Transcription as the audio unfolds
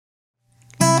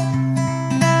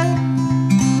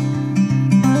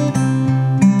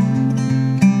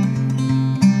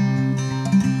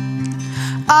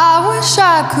wish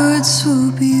I could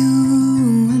swoop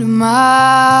you into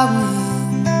my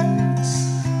wings,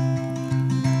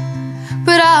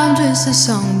 but I'm just a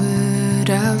songbird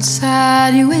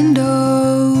outside your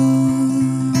window.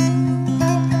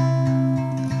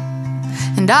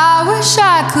 And I wish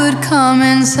I could come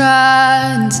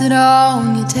inside and sit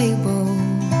on your table,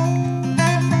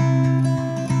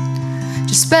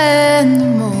 just spend the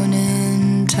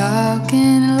morning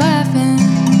talking and laughing.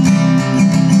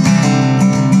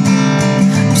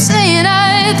 I'm saying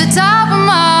at the top of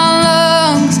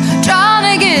my lungs,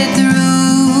 trying to get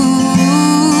through,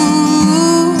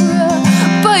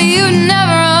 but you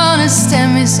never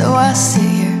understand me, so I sit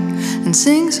here and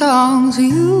sing songs for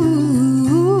you.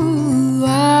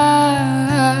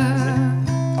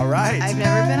 All right. I've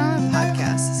never been on a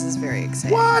podcast. This is very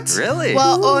exciting. What? Really?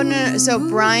 Well, no. So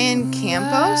Brian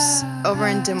Campos over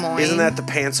in Des Moines. Isn't that the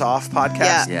Pants Off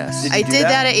podcast? Yeah. Yes. Did you I do did that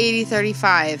that at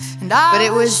 8035, but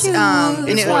it was It's and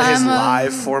it one of his was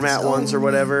live format ones or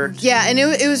whatever. yeah, and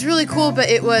it was really cool. But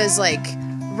it was like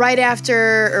right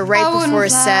after or right before a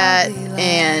set,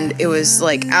 and it was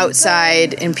like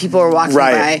outside, and people were walking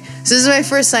Right. by. So this is my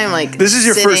first time like. This is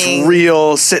your first sitting.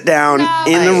 real sit down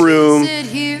in the room,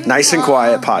 nice and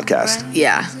quiet podcast.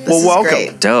 Yeah. This Well, is welcome.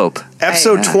 great. Dope.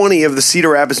 Episode 20 of the Cedar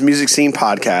Rapids Music Scene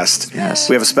podcast. Yes.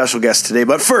 We have a special guest today,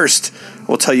 but first,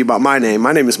 we'll tell you about my name.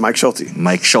 My name is Mike Schulte.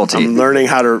 Mike Schulte. I'm learning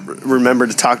how to remember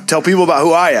to tell people about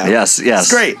who I am. Yes. It's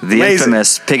great. The Amazing.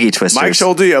 infamous Piggy Twisters. Mike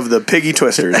Schulte of the Piggy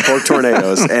Twisters, Pork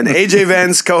Tornadoes, and AJ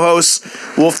Venz, co-host,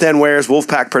 Wolf Den Wares,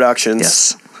 Wolfpack Productions.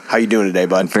 Yes. How you doing today,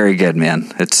 bud? Very good,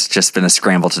 man. It's just been a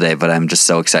scramble today, but I'm just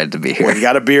so excited to be here. Well, you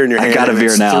got a beer in your hand. I got a and beer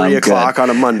it's now. 3 I'm o'clock good. on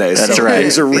a Monday. That's so right.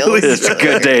 Things are really It's a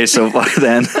good day so far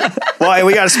then. Well,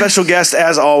 we got a special guest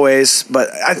as always, but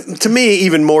to me,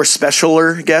 even more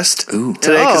specialer guest today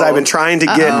because I've been trying to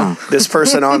get this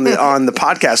person on the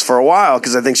podcast for a while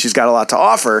because I think she's got a lot to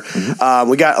offer.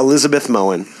 We got Elizabeth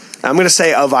Moen. I'm going to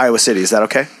say of Iowa City. Is that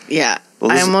okay? Yeah. Well,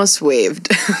 I almost waved.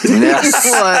 Yes.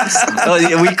 Whoops.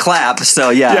 Well, we clap, so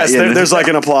yeah. Yes, there's like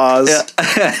an applause.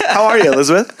 How are you,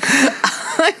 Elizabeth?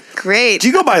 Great. Do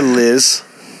you go by Liz?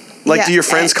 Like, Yeah, do your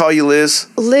friends call you Liz?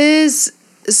 Liz,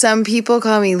 some people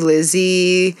call me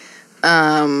Lizzie.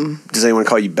 Does anyone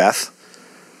call you Beth?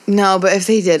 No, but if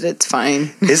they did, it's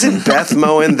fine. Isn't Beth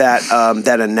Moen that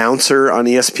announcer on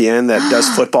ESPN that does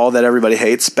football that everybody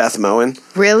hates? Beth Moen.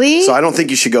 Really? So I don't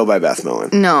think you should go by Beth Moen.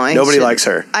 No, nobody shouldn't. likes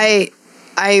her.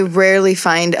 I rarely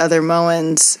find other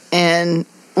Moens, and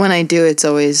when I do, it's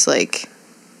always like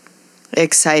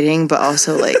exciting, but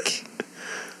also like,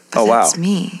 but that's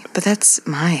me. But that's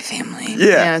my family.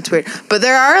 Yeah, it's weird. But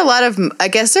there are a lot of. I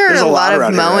guess there are a lot of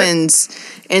Moens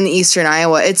in eastern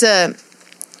Iowa.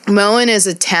 Moen is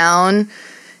a town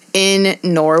in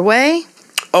Norway.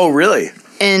 Oh, really?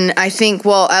 And I think,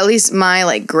 well, at least my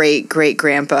like great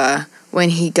grandpa, when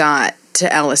he got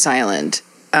to Ellis Island,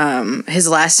 his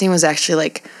last name was actually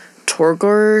like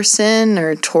Torgerson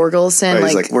or Torgelson. Right,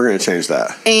 he's like, we're going to change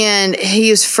that. And he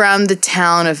was from the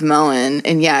town of Moen.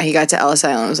 And yeah, he got to Ellis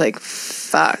Island and was like,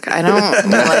 fuck, I don't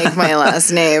like my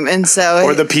last name. And so.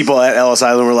 Or the people at Ellis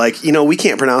Island were like, we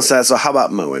can't pronounce that, so how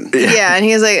about Moen? Yeah, and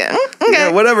he was like, okay.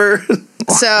 Yeah, whatever.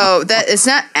 So that it's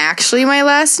not actually my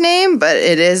last name, but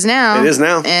it is now. It is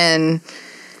now. And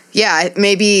yeah,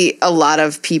 maybe a lot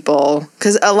of people,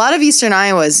 because a lot of Eastern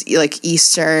Iowa is like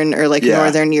Eastern or like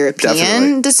Northern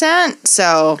European descent.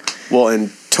 So. Well, and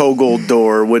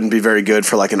Togeldor wouldn't be very good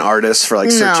for like an artist for like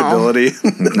searchability.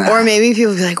 Or maybe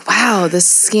people would be like, wow, this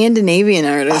Scandinavian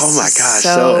artist. Oh my gosh.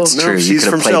 So it's true. She's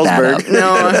from Schellsburg.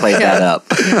 No, played that up.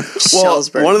 Well,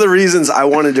 one of the reasons I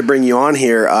wanted to bring you on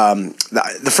here,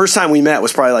 the first time we met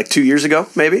was probably like 2 years ago,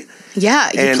 maybe. Yeah,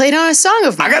 you played on a song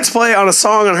of mine. I got to play on a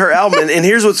song on her album, and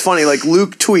here's what's funny. Like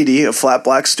Luke Tweedy of Flat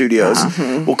Black Studios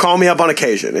will call me up on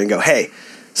occasion and go, hey,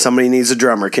 somebody needs a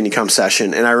drummer. Can you come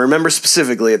session? And I remember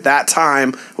specifically at that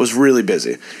time I was really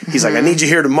busy. He's like, I need you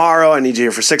here tomorrow. I need you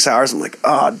here for 6 hours. I'm like,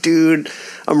 oh, dude,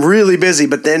 I'm really busy.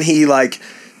 But then he like,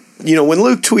 when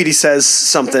Luke Tweedy says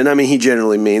something, I mean, he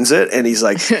generally means it. And he's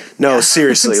like, no,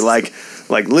 seriously, like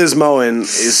Liz Moen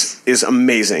is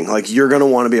amazing. Like, you're going to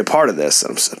want to be a part of this.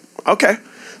 And I'm like, okay.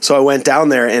 So I went down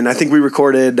there, and I think we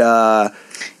recorded...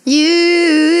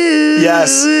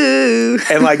 Yes.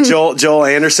 And like Joel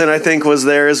Anderson, I think, was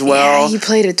there as well. Yeah, he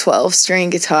played a 12-string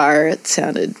guitar. It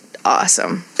sounded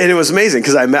awesome. And it was amazing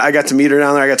because I got to meet her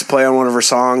down there. I got to play on one of her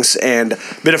songs and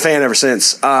been a fan ever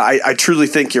since. I truly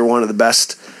think you're one of the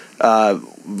best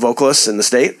vocalists in the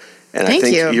state. And I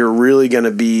think you're really going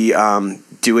to be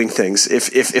doing things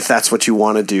if that's what you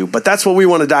want to do. But that's what we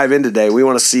want to dive in today. We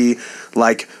want to see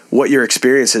like what your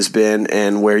experience has been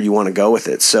and where you want to go with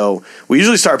it. So we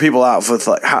usually start people out with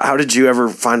like, how did you ever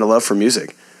find a love for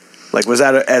music? Like, was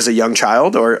that as a young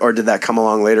child or did that come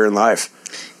along later in life?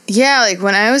 Yeah, like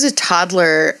when I was a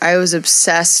toddler, I was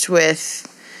obsessed with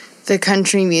the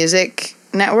Country Music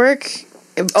Network.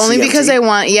 Only CMT? because I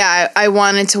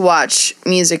wanted to watch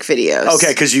music videos.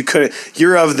 Okay, because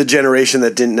you're of the generation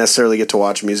that didn't necessarily get to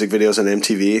watch music videos on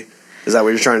MTV. Is that what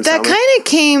you're trying to tell me? That kind of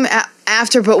came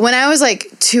after, but when I was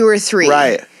like 2 or 3,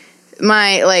 right?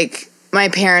 My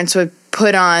parents would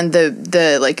put on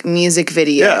the like music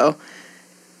video,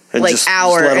 and like just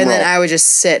hour, let 'em and then roll. I would just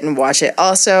sit and watch it.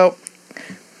 Also,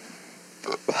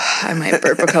 I might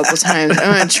burp a couple times.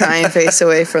 I'm gonna try and face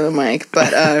away from the mic,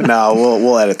 but no,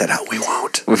 we'll edit that out. We won't.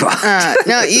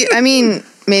 No,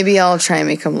 maybe I'll try and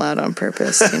make them loud on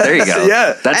purpose. You know? There you go.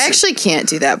 Yeah. I actually can't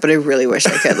do that, but I really wish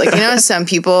I could. Like, some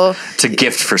people. It's a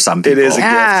gift for some people. It is a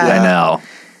gift. Yeah.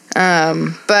 I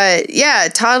know. But yeah,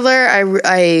 toddler,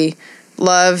 I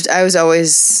loved. I was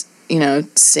always,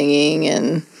 singing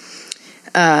and.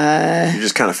 You're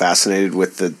just kind of fascinated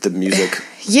with the music.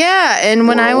 Yeah, and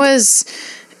when I world. was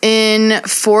in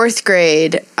 4th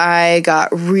grade, I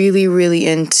got really, really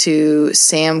into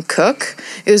Sam Cooke.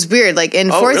 It was weird. Like in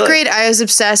 4th really? grade, I was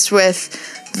obsessed with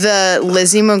the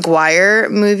Lizzie McGuire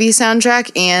movie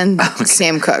soundtrack and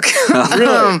Sam Cooke.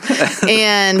 Really?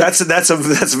 And That's a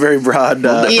very broad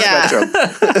spectrum.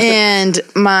 and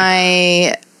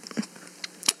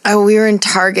we were in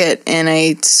Target and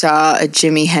I saw a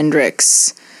Jimi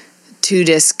Hendrix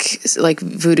 2-disc, like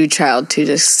Voodoo Child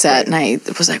 2-disc set, and I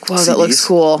was like, whoa, that looks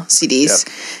cool. CDs.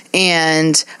 Yep.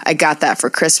 And I got that for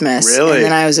Christmas. Really? And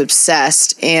then I was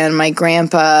obsessed. And my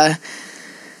grandpa,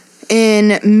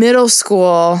 in middle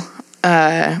school,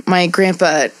 my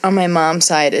grandpa on my mom's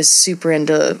side is super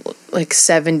into like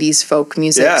 70s folk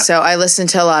music. Yeah. So I listened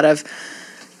to a lot of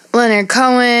Leonard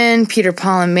Cohen, Peter,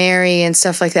 Paul, and Mary, and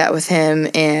stuff like that with him.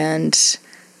 And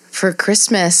for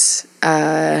Christmas,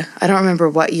 I don't remember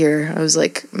what year. I was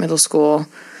like middle school.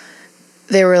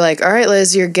 They were like, all right,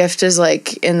 Liz, your gift is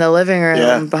like in the living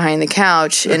room behind the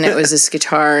couch. And it was this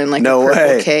guitar in like a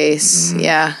purple case. Mm.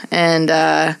 Yeah.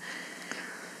 And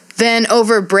then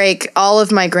over break, all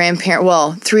of my 3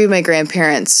 of my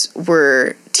grandparents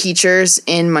were teachers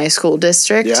in my school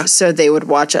district. Yeah. So they would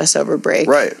watch us over break.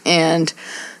 Right. And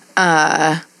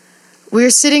we were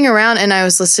sitting around and I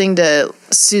was listening to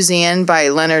Suzanne by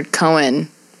Leonard Cohen.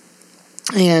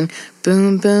 And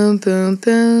boom, boom, boom,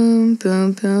 boom,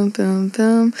 boom, boom, boom,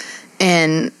 boom.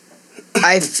 And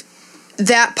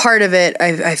that part of it,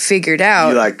 I figured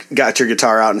out. You like got your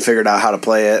guitar out and figured out how to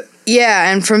play it.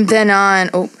 Yeah, and from then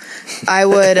on, I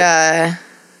would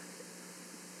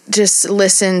just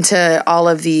listen to all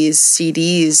of these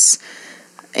CDs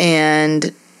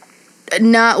and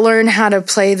not learn how to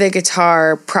play the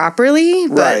guitar properly,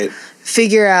 but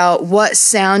figure out what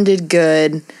sounded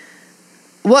good.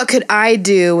 What could I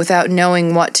do without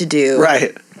knowing what to do?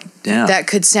 Right. Yeah. That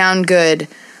could sound good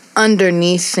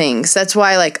underneath things. That's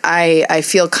why, like, I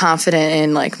feel confident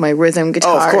in like my rhythm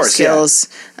guitar skills.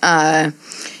 Yeah.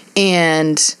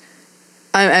 And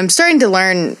I'm starting to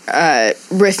learn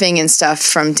riffing and stuff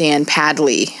from Dan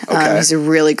Padley. Okay. He's a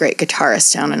really great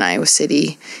guitarist down in Iowa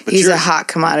City. He's a hot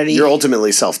commodity. You're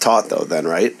ultimately self-taught though, then,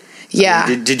 right? Yeah. I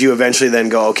mean, did you eventually then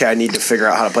go, okay, I need to figure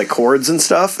out how to play chords and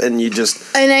stuff, and you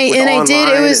just I did.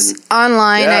 It was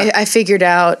online. Yeah. I figured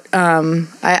out.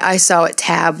 I saw what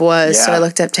tab was, so I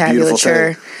looked up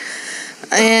tabulature.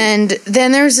 And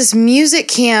then there was this music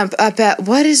camp up at,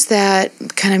 what is that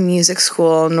kind of music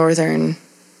school?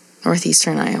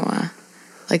 Northeastern Iowa.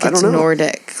 Like it's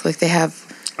Nordic. Like they have.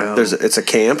 It's a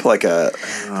camp, like a.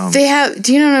 They have.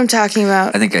 Do you know what I'm talking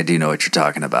about? I think I do know what you're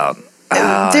talking about.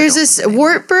 There's this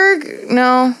Wartburg.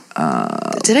 No.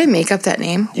 Did I make up that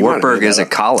name? Wartburg is a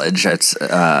college. It's.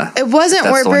 It wasn't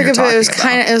Wartburg, but it was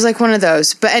it was like one of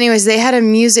those. But anyways, they had a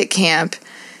music camp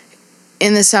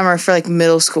in the summer for like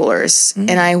middle schoolers,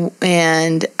 and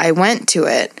I went to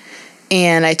it.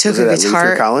 And I took a guitar. At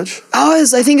Luther College? Oh,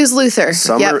 I think it was Luther.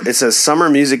 It says Summer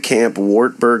Music Camp,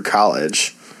 Wartburg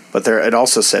College, but it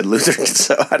also said Luther.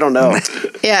 So I don't know.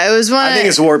 Yeah, it was one. I think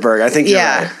it's Wartburg. I think you're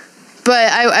right. But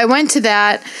I went to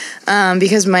that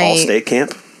because my All-State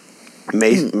camp,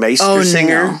 Meister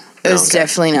singer. No. It was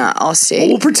definitely not All-State. Well,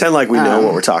 we'll pretend like we know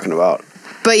what we're talking about.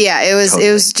 But yeah, it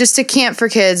was just a camp for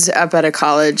kids up at a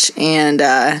college, and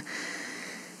I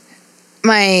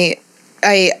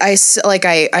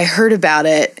heard about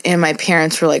it, and my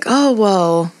parents were like, "Oh,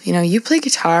 well, you play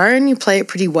guitar and you play it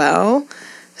pretty well,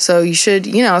 So you should,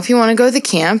 if you want to go to the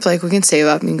camp, like we can save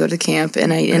up and you can go to the camp.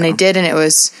 And I did, and it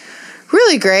was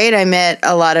really great. I met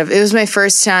it was my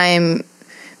first time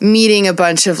meeting a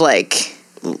bunch of like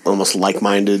almost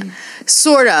like-minded,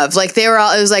 sort of like it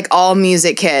was like all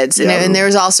music kids, and there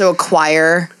was also a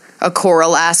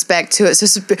choral aspect to it. So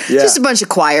just a bunch of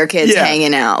choir kids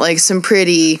hanging out, like some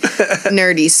pretty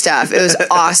nerdy stuff. It was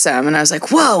awesome. And I was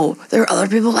like, whoa, there are other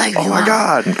people like me. Oh my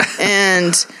God.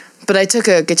 But I took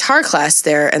a guitar class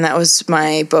there, and that was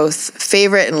my both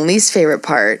favorite and least favorite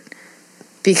part,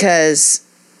 because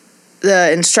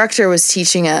the instructor was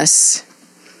teaching us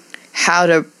how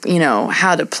to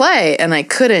play, and I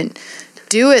couldn't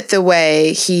do it the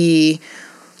way he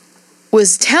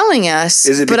was telling us.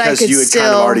 Is it because you had kind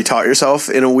of already taught yourself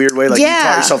in a weird way? Like you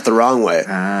taught yourself the wrong way.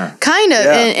 Kind of.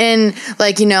 Yeah. And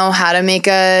like, how to make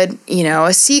a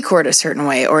C chord a certain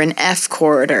way, or an F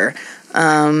chord, or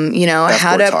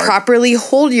how to properly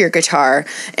hold your guitar,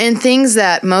 and things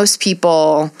that most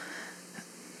people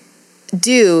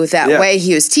do that way.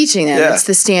 He was teaching them. It's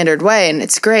the standard way, and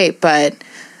it's great, but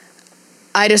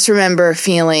I just remember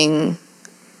feeling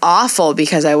awful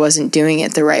because I wasn't doing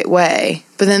it the right way.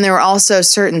 But then there were also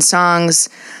certain songs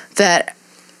that,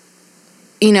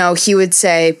 he would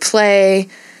say, play.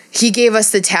 He gave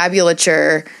us the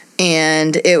tabulature,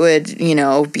 and it would,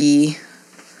 be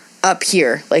up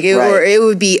here. Like it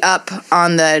would be up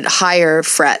on the higher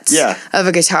frets of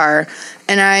a guitar.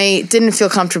 And I didn't feel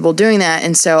comfortable doing that.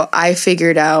 And so I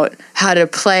figured out how to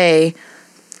play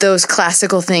those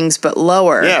classical things, but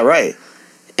lower. Yeah, right.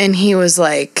 And he was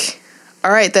like,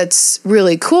 all right, that's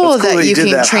really cool that you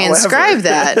can transcribe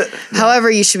that. However,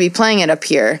 you should be playing it up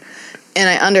here. And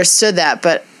I understood that,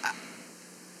 but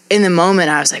in the moment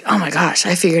I was like, oh my gosh,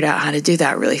 I figured out how to do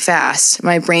that really fast.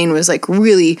 My brain was like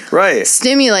really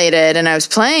stimulated, and I was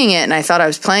playing it, and I thought I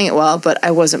was playing it well, but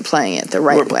I wasn't playing it the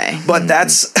right way. But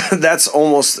that's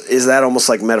almost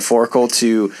like metaphorical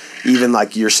to even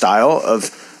like your style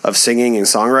of singing and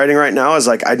songwriting right now? Is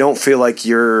like, I don't feel like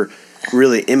you're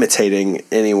really imitating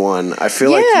anyone. I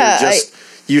feel like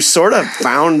you sort of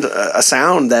found a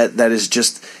sound that is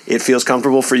just, it feels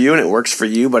comfortable for you and it works for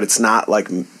you, but it's not like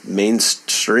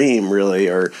mainstream really,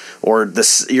 or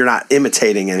this, you're not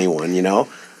imitating anyone,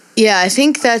 Yeah, I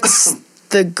think that's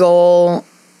the goal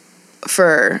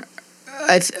for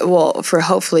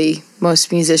hopefully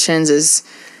most musicians, is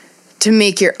to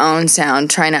make your own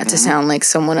sound. Try not to sound like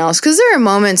someone else, because there are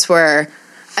moments where,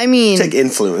 take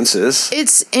influences.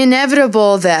 It's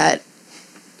inevitable that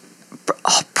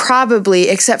probably,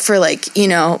 except for like,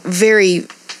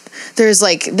 there's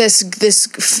like there's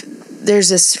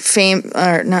this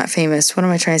not famous, what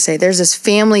am I trying to say? There's this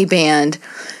family band.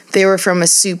 They were from a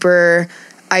super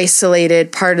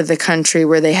isolated part of the country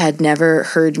where they had never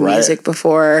heard music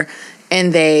before,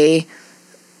 and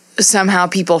somehow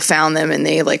people found them and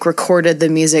they like recorded the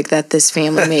music that this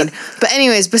family made. But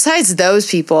anyways, besides those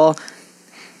people,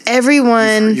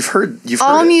 everyone, you've heard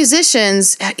all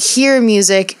musicians hear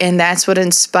music, and that's what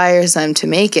inspires them to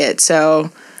make it.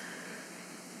 So,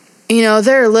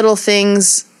 there are little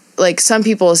things, like some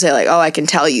people will say like, oh, I can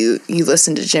tell you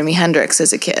listened to Jimi Hendrix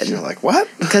as a kid. You're like, what?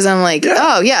 Because I'm like,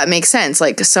 oh yeah, it makes sense.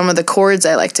 Like some of the chords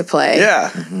I like to play.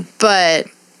 Yeah. Mm-hmm. But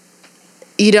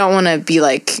you don't want to be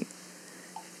like,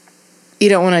 you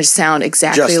don't want to sound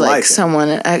exactly like someone.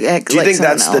 Do you think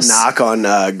that's else. The knock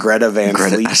on Greta Van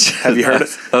Fleet? Have you heard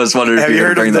of? I was wondering. Have you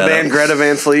heard of the band Greta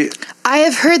Van Fleet? I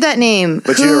have heard that name,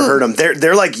 but you never heard them.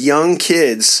 They're like young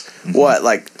kids. Mm-hmm. What,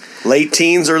 like late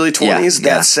teens, early 20s?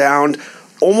 That sound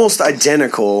almost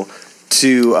identical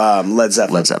to Led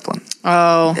Zeppelin.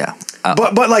 Oh, yeah.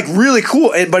 But like really cool,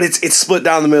 but it's split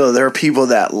down the middle. There are people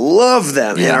that love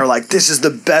them and are like, this is the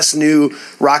best new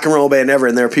rock and roll band ever,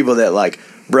 and there are people that like,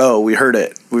 bro, we heard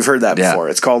it. We've heard that before.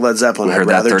 It's called Led Zeppelin. We heard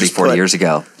that 30, 40 years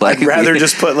ago. I'd rather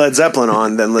just put Led Zeppelin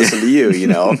on than listen to you,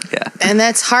 Yeah. And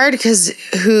that's hard because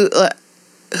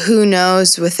who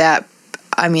knows with that,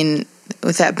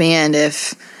 with that band,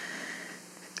 if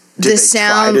did they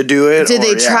try to do it? Did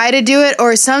they try to do it?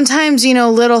 Or sometimes,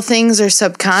 little things are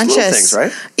subconscious. Little things,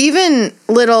 right? Even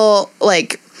little,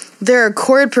 like, there are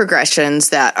chord progressions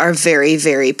that are very,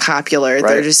 very popular. Right.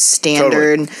 They're just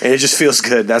standard. Totally. And it just feels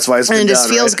good. That's why it's been done, it just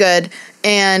feels good.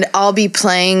 And I'll be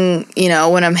playing,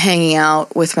 when I'm hanging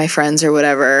out with my friends or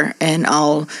whatever, and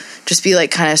I'll just be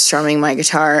like kind of strumming my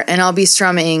guitar, and I'll be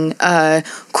strumming a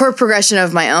chord progression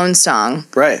of my own song.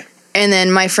 Right. And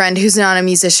then my friend who's not a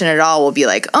musician at all will be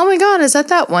like, oh my God, is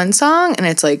that one song? And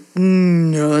it's like,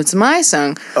 no, it's my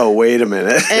song. Oh, wait a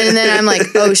minute. And then I'm like,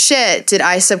 oh shit, did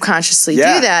I subconsciously do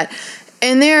that?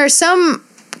 And there are some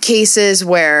cases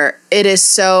where it is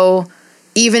so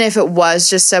even if it was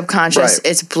just subconscious,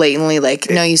 it's blatantly like,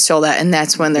 no, you stole that, and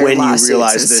that's when there are lawsuits you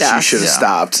realize and this, stuff. you should have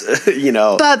stopped.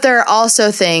 But there are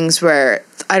also things where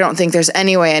I don't think there's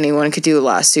any way anyone could do a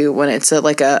lawsuit when it's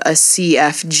like a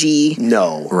CFG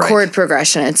chord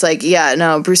progression. It's like,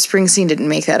 Bruce Springsteen didn't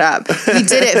make that up. He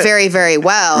did it very, very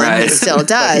well, and he still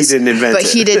does. But he didn't invent it. But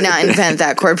he did not invent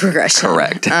that chord progression.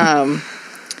 Correct.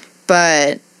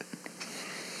 But...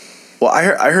 Well,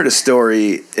 I heard a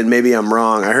story, and maybe I'm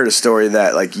wrong. I heard a story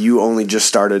that like you only just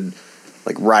started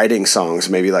like writing songs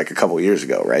maybe like a couple years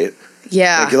ago, right?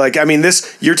 Yeah. Like I mean,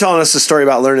 you're telling us the story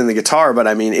about learning the guitar, but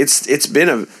I mean, it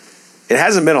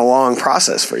hasn't been a long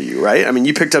process for you, right? I mean,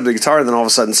 you picked up the guitar and then all of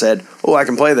a sudden said, "Oh, I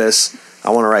can play this.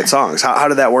 I want to write songs." How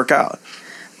did that work out?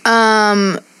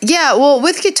 Yeah. Well,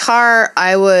 with guitar,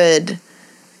 I would,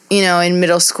 in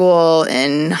middle school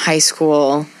and high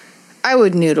school, I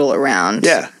would noodle around.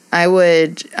 Yeah. I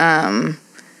wouldn't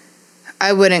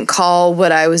call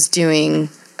what I was doing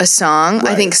a song. Right.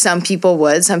 I think some people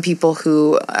would. Some people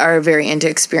who are very into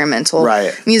experimental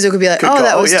music would be like,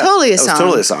 that was totally a song. That was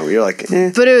totally a song. You're like,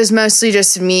 But it was mostly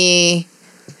just me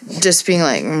just being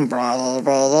like, blah, blah,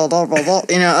 blah, blah, blah, blah.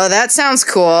 That sounds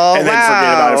cool. And then forget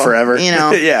about it forever.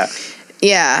 Yeah.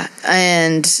 Yeah.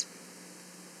 And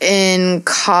in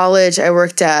college, I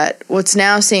worked at what's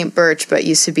now St. Birch, but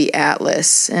used to be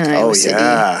Atlas in Iowa City.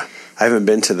 I haven't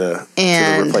been to the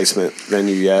replacement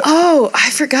venue yet. Oh, I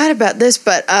forgot about this,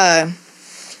 but the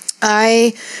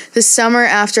summer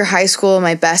after high school,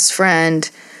 my best friend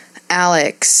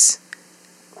Alex,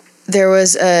 there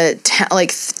was a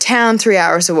town 3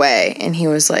 hours away, and he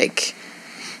was like,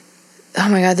 "Oh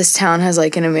my God, this town has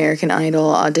like an American Idol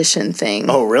audition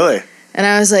thing." Oh, really? And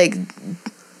I was like,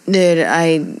 dude,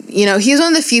 he was one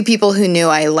of the few people who knew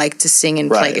I liked to sing and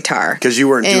play guitar. Because you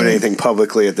weren't doing anything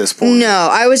publicly at this point. No,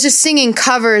 I was just singing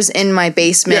covers in my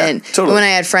basement. Yeah, totally. When I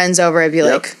had friends over, I'd be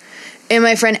like, and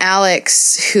my friend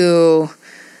Alex, he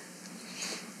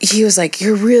was like,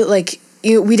 you're real, like,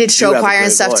 we did show choir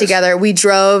and stuff together. We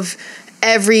drove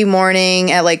every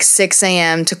morning at like 6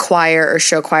 a.m. to choir or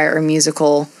show choir or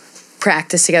musical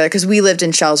practice together. Because we lived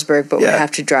in Shelbyville, but we'd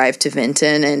have to drive to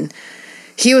Vinton, and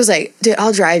he was like, dude,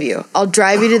 I'll drive you. I'll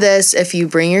drive you to this if you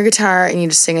bring your guitar and you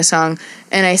just sing a song.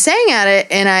 And I sang at it,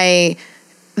 and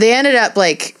they ended up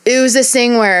like, it was this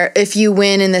thing where if you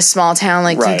win in this small town,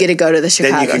 like you get to go to the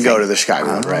Chicago Then you can thing. go to the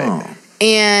Chicago, right.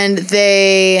 And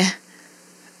they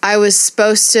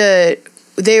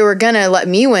were going to let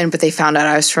me win, but they found out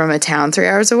I was from a town 3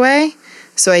 hours away.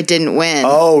 So I didn't win.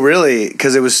 Oh, really?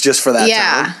 Because it was just for that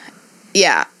town?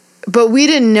 Yeah. But we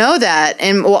didn't know that,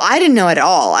 and I didn't know at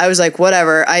all. I was like,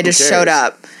 whatever. I just showed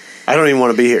up. I don't even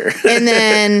want to be here. And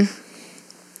then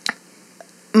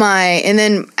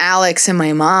Alex and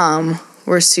my mom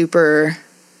were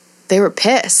they were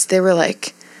pissed. They were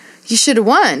like, you should have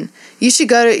won. You should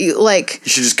go to you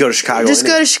should just go to Chicago. Just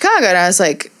go to Chicago. And I was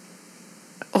like,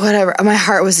 whatever. My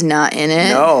heart was not in it.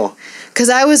 No. Because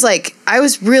I was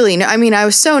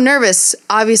so nervous.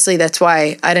 Obviously, that's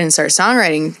why I didn't start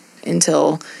songwriting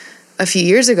until a few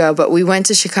years ago, but we went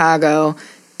to Chicago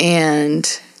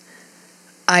and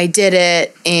I did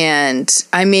it, and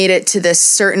I made it to this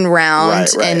certain round,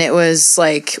 and it was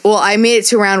like, I made it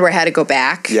to a round where I had to go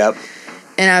back. Yep.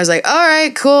 And I was like, all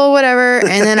right, cool, whatever.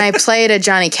 And then I played a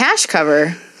Johnny Cash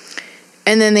cover,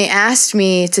 and then they asked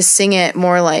me to sing it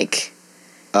more like,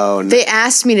 they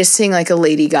asked me to sing like a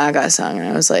Lady Gaga song, and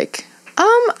I was like,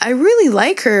 I really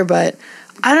like her, but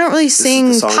I don't really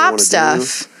sing pop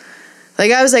stuff.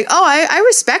 Like, I was like, I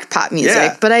respect pop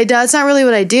music, but that's not really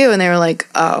what I do. And they were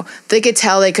like, they could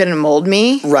tell they couldn't mold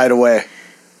me. Right away.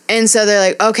 And so they're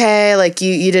like, okay, like,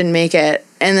 you didn't make it.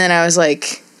 And then I was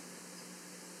like,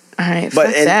 all right,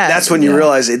 fuck that. That's when you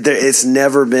realize it's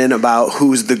never been about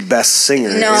who's the best singer.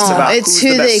 No, it's about it's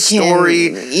who's the best story,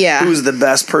 who's the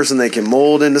best person they can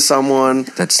mold into someone.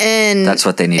 That's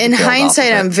what they need to in build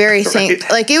hindsight, I'm very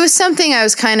like, it was something I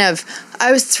was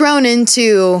thrown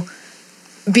into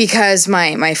because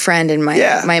my friend and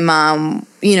my mom,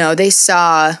 they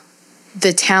saw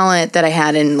the talent that I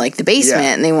had in like the basement,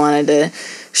 and they wanted to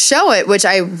show it, which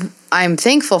I'm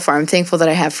thankful for. I'm thankful that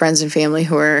I have friends and family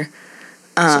who are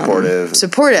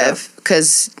supportive,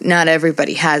 because not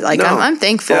everybody has. Like, I'm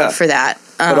thankful for that.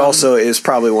 But also, it was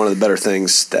probably one of the better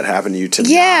things that happened to you to not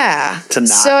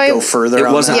go further.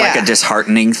 It wasn't like a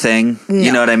disheartening thing. No.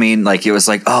 You know what I mean? Like, it was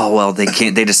like, they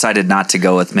can't. They decided not to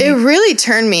go with me. It really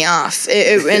turned me off.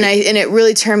 It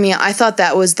really turned me off. I thought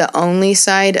that was the only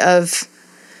side of,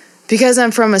 because I'm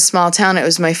from a small town. It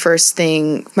was my first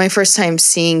time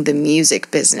seeing the music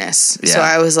business. Yeah. So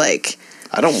I was like,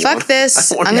 fuck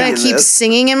this. I'm gonna keep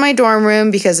singing in my dorm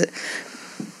room because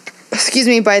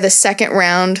by the second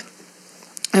round,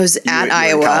 I was at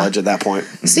Iowa. In college at that point.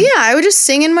 So yeah, I would just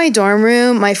sing in my dorm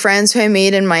room. My friends who I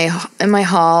made in my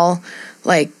hall,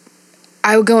 like,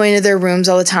 I would go into their rooms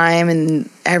all the time, and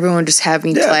everyone would just have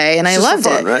me play, and I loved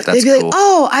it. Right? They'd be like,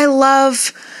 "Oh, I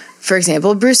love, for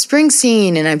example, Bruce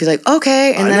Springsteen," and I'd be like,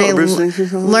 "Okay," and then I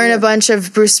learn a bunch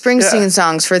of Bruce Springsteen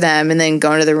songs for them, and then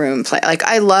go into the room and play. Like,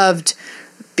 I loved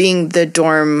being the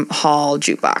dorm hall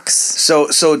jukebox. So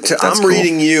I'm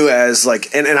reading you as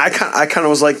like, and I kind of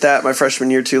was like that my freshman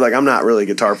year too. Like, I'm not really a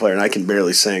guitar player and I can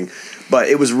barely sing, but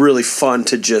it was really fun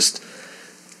to just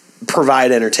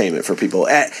provide entertainment for people.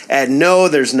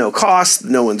 There's no cost,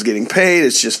 no one's getting paid.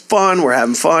 It's just fun. We're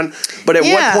having fun. But at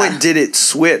what point did it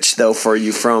switch though for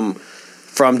you from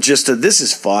just this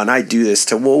is fun, I do this,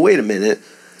 to, well, wait a minute,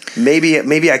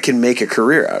 maybe I can make a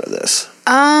career out of this?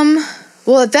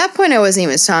 Well, at that point, I wasn't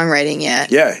even songwriting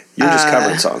yet. Yeah, you were just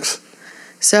covering songs.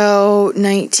 So,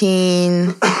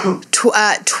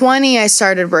 20, I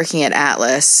started working at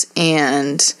Atlas,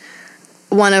 and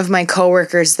one of my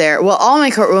coworkers there, well, all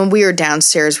my when we were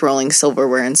downstairs rolling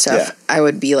silverware and stuff, I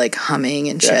would be like humming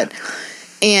and shit.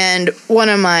 And one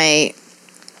of my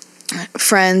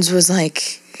friends was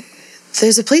like,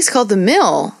 "There's a place called The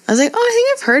Mill." I was like, "Oh, I think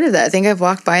I've heard of that. I think I've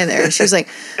walked by there." She was like,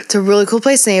 "It's a really cool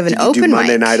place. They have an open mic."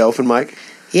 Monday night open mic?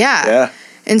 Yeah. Yeah.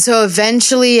 And so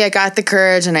eventually I got the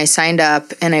courage and I signed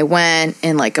up and I went,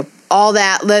 and like all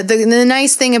that. The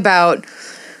nice thing about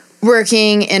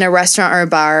working in a restaurant or a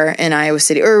bar in Iowa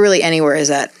City, or really anywhere, is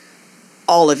that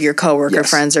all of your coworker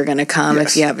friends are going to come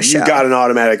if you have a show. You got an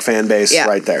automatic fan base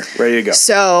right there, ready to go.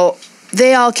 So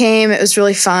they all came. It was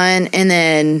really fun. And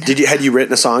then had you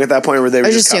written a song at that point, or were they I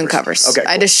was just covers? doing covers? Okay,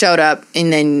 cool. I just showed up,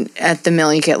 and then at the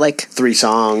Mill you get like 3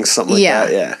 songs, something like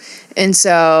that. Yeah. And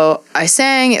so I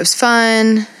sang. It was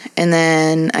fun, and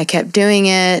then I kept doing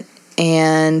it,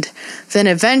 and then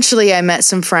eventually I met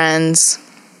some friends.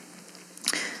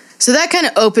 So that kind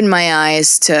of opened my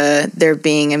eyes to there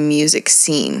being a music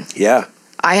scene. Yeah.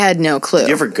 I had no clue. Did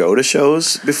you ever go to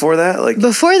shows before that?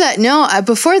 Before that, no.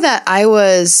 Before that, I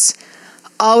was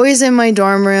always in my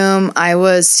dorm room. I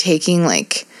was taking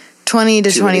like 20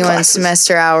 to 21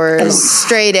 semester hours,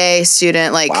 straight A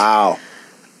student. Like, wow.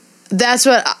 That's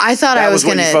what I thought. I was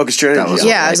going to focus your energy on.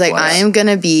 Yeah, I was like, I am going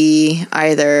to be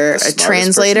either a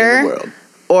translator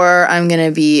or I'm going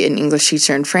to be an English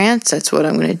teacher in France. That's what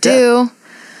I'm going to do. Yeah.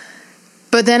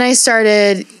 But then I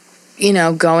started,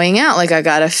 going out. Like, I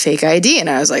got a fake ID, and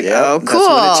I was like, "Oh, cool!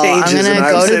 I'm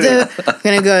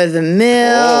gonna go to the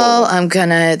Mill.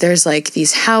 There's like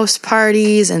these house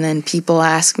parties, and then people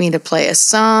ask me to play a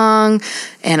song,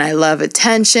 and I love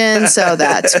attention, so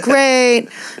that's great."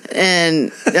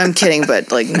 And I'm kidding,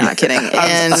 but like not kidding.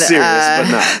 And I'm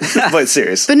serious, but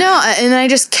serious. But no, and I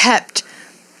just kept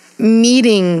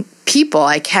meeting people.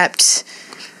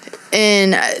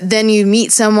 And then you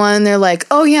meet someone, they're like,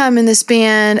 "Oh yeah, I'm in this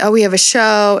band. Oh, we have a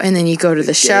show." And then you go to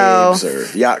the show. Or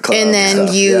yacht club and then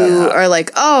you are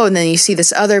like, "Oh," and then you see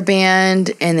this other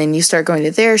band, and then you start going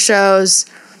to their shows.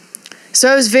 So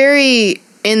I was very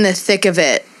in the thick of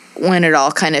it when it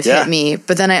all kind of hit me.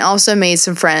 But then I also made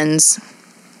some friends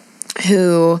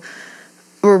who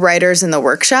were writers in the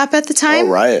workshop at the time.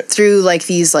 Oh, right. Through like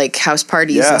these like house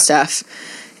parties and stuff.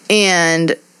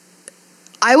 And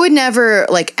I would never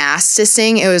like ask to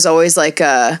sing. It was always like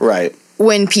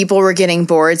when people were getting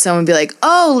bored, someone would be like,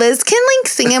 "Oh, Liz can like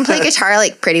sing and play guitar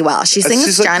like pretty well. She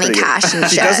sings Johnny Cash and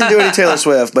shit." She doesn't do any Taylor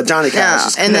Swift, but Johnny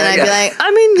Cash. And then I'd be like,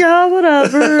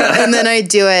 whatever. And then I'd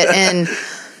do it, and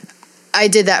I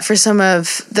did that for some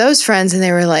of those friends, and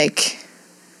they were like,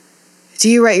 "Do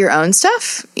you write your own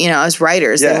stuff?" As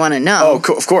writers, they want to know.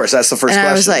 Oh, of course, that's the first question. And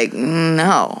I was like,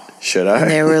 "No." Should I? And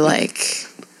they were like,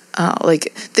 "Oh,"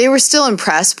 like they were still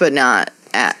impressed, but not,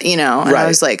 and I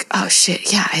was like, "Oh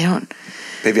shit, yeah, I don't."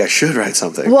 Maybe I should write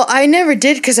something. Well, I never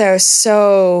did because I was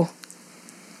so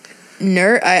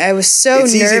I was so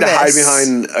nervous. It's easy to hide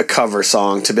behind a cover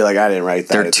song to be like, I didn't write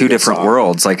that. They're two different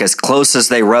worlds. Like, as close as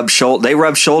they rub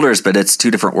shoulders, but it's two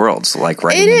different worlds. Like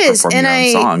writing and performing your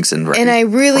own songs and writing. And I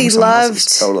really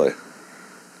loved. Totally.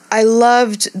 I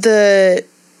loved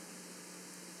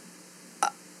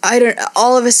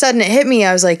all of a sudden it hit me.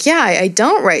 I was like, yeah, I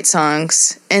don't write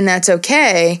songs, and that's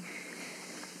okay.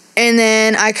 And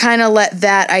then I kind of let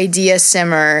that idea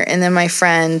simmer, and then my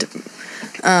friend,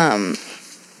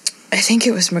 I think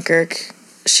it was McGurk,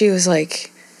 she was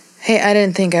like, "Hey, I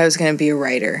didn't think I was going to be a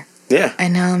writer. Yeah.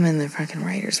 And now I'm in the fucking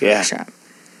writer's workshop."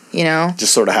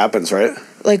 Just sort of happens, right?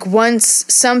 Like, once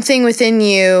something within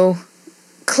you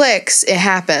clicks, it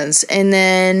happens. And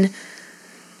then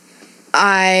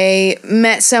I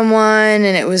met someone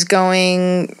and it was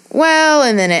going well,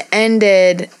 and then it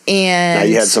ended, and now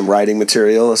you had some writing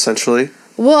material essentially.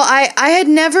 Well, I had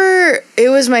never, it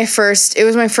was my first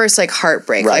like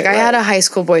heartbreak. Right, I had a high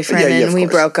school boyfriend and we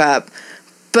broke up,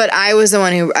 but I was the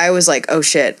one who, I was like, oh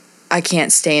shit, I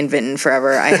can't stay in Vinton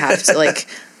forever. I have to like,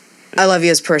 I love you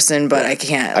as a person, but I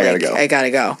can't. I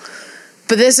gotta go.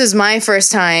 But this is my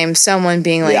first time someone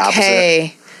being like,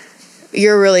 hey,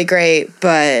 you're really great,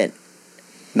 but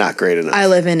not great enough. I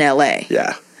live in LA.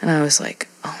 Yeah. And I was like,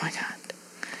 oh my God.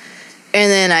 And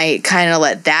then I kind of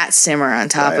let that simmer on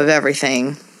top of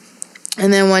everything.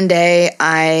 And then one day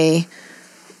I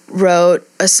wrote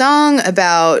a song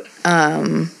about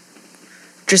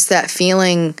just that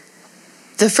feeling.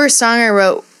 The first song I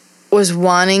wrote was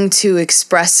wanting to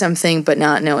express something but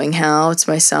not knowing how. It's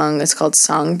my song. It's called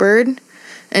Songbird. And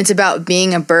it's about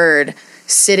being a bird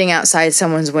sitting outside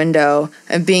someone's window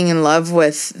and being in love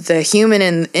with the human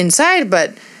inside,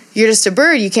 but you're just a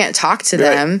bird. You can't talk to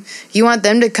them. You want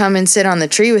them to come and sit on the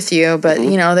tree with you, but,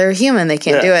 you know, they're human. They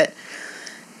can't do it.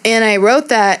 And I wrote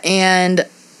that, and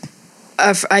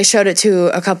I showed it to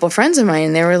a couple of friends of mine,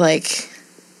 and they were like...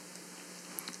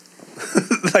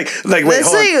 wait,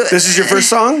 hold on. This is your first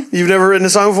song? You've never written a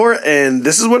song before? And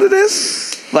this is what it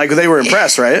is? Like, they were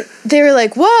impressed, right? They were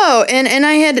like, whoa. And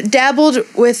I had dabbled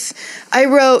with... I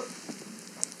wrote,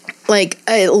 like,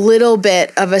 a little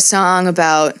bit of a song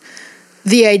about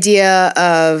the idea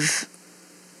of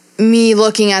me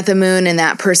looking at the moon and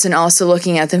that person also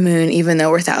looking at the moon, even though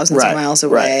we're thousands of miles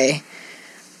away. Right.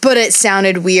 But it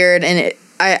sounded weird, and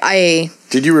I...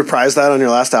 Did you reprise that on your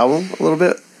last album a little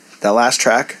bit? That last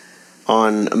track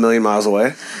on A Million Miles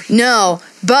Away? No,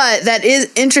 but that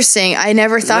is interesting. I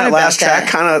never thought about that. Last track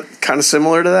kind of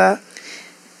similar to that?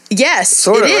 Yes,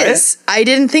 sort of, it is. Right? I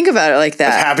didn't think about it like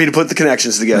that. I'm happy to put the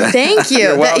connections together. Thank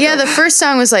you. The first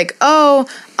song was like, oh,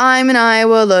 I'm in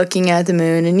Iowa looking at the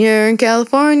moon, and you're in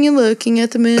California looking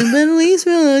at the moon, but at least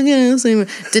we're looking at the same moon.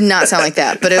 Did not sound like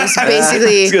that, but it was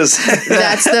basically,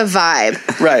 that's the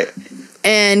vibe. Right.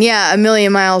 And yeah, A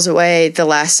Million Miles Away, the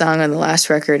last song on the last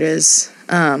record is,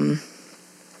 thank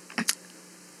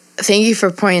you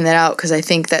for pointing that out, because I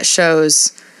think that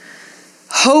shows...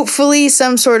 hopefully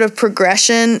some sort of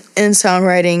progression in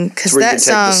songwriting, because that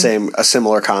song a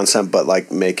similar concept but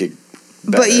like make it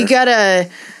better. But you gotta,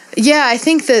 I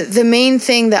think that the main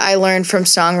thing that I learned from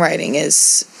songwriting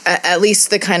is, at least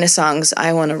the kind of songs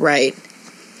I want to write,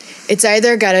 it's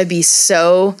either gotta be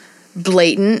so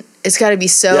blatant, it's gotta be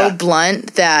so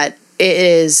blunt that it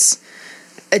is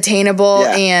attainable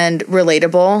and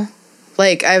relatable.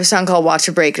 Like, I have a song called Watch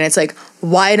a Break, and it's like,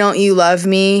 why don't you love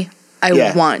me?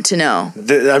 I want to know.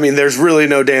 I mean, there's really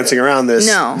no dancing around this.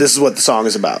 No. This is what the song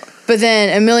is about. But then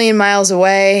A Million Miles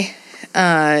Away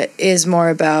is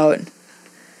more about...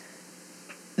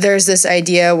 There's this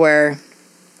idea where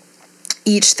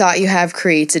each thought you have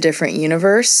creates a different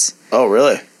universe. Oh,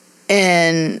 really?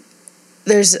 And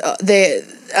there's...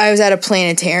 I was at a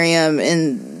planetarium,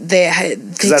 and they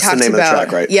that's talked the name about... of the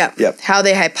track, right? Yep. How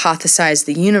they hypothesize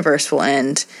the universe will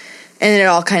end. And it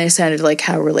all kind of sounded like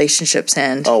how relationships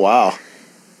end. Oh, wow.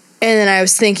 And then I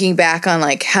was thinking back on,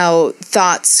 like, how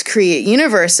thoughts create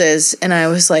universes. And I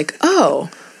was like, oh,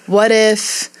 what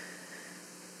if,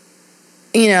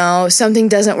 you know, something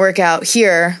doesn't work out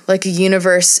here? Like, a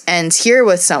universe ends here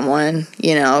with someone,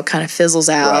 you know, kind of fizzles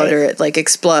out or it, like,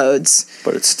 explodes.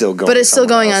 But it's still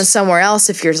going on somewhere else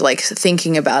if you're, like,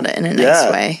 thinking about it in a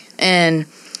nice way. And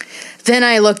then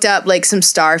I looked up, like, some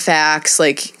star facts,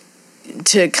 like...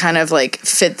 to kind of like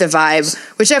fit the vibe,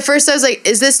 which at first I was like,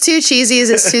 is this too cheesy? Is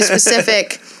this too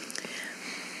specific?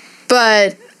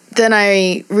 But then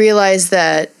I realized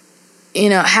that, you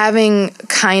know, having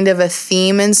kind of a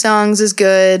theme in songs is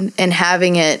good, and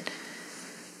having it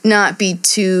not be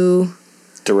too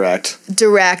direct,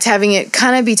 having it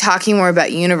kind of be talking more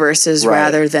about universes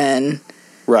rather than,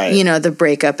 you know, the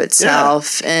breakup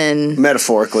itself. And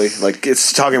metaphorically, like,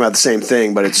 it's talking about the same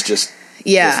thing, but it's just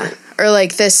different. Or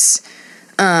like this,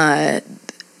 it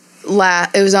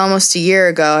was almost a year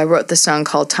ago, I wrote this song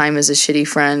called Time is a Shitty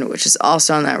Friend, which is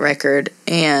also on that record,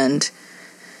 and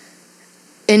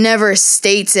it never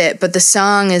states it, but the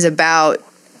song is about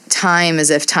time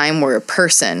as if time were a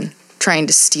person trying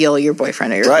to steal your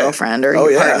boyfriend or your girlfriend or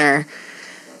your partner.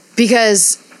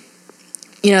 Because,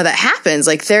 you know, that happens.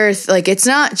 Like, there's, like, it's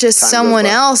not just someone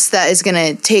else that is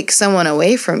going to take someone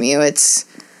away from you. It's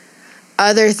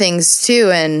other things too.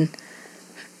 And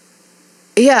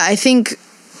yeah, I think,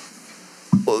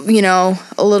 you know,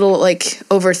 a little, like,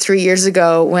 over 3 years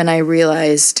ago when I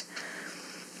realized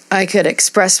I could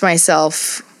express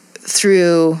myself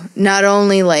through not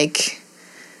only, like,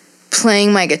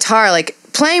 playing my guitar. Like,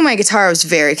 playing my guitar was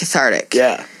very cathartic.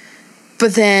 Yeah.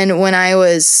 But then when I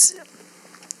was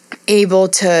able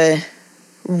to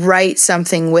write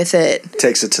something with it,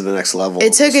 takes it to the next level.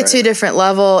 It took it to a different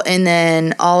level, and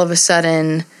then all of a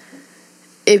sudden,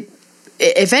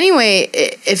 if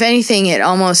anything, it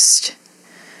almost,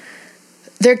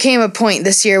 there came a point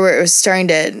this year where it was starting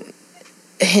to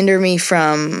hinder me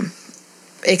from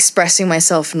expressing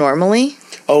myself normally.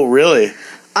 Oh, really?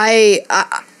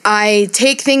 I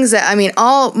take things that, I mean,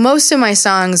 most of my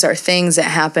songs are things that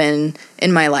happen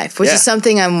in my life, which is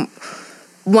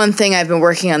one thing I've been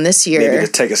working on this year. Maybe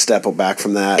to take a step back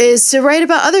from that. Is to write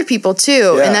about other people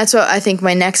too. Yeah. And that's what I think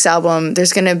my next album,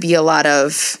 there's going to be a lot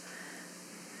of...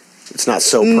 It's not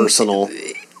so personal.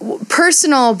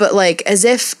 Personal, but like as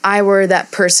if I were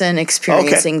that person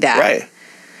experiencing that. Right.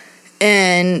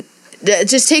 And it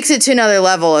just takes it to another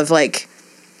level of like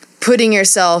putting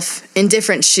yourself in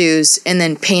different shoes and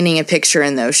then painting a picture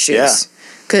in those shoes.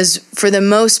 Because for the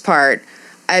most part,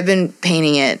 I've been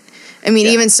painting it. I mean,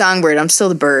 even Songbird, I'm still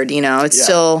the bird, you know? It's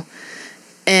still...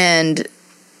 And,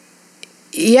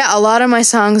 a lot of my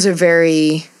songs are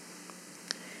very...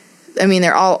 I mean,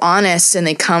 they're all honest, and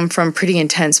they come from pretty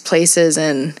intense places,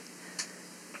 and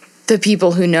the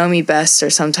people who know me best are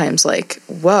sometimes like,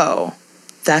 whoa,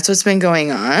 that's what's been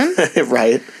going on?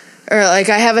 Right. Or, like,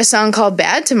 I have a song called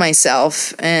Bad to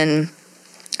Myself, and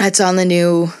it's on the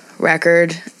new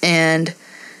record, and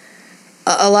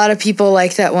a lot of people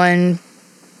like that one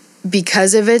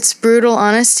because of its brutal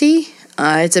honesty.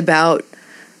 It's about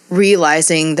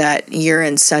realizing that you're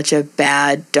in such a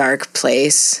bad, dark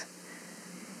place.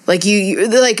 Like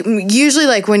usually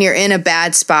like when you're in a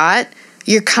bad spot,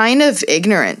 you're kind of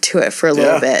ignorant to it for a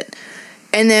little bit.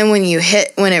 And then when you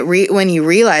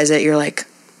realize it, you're like,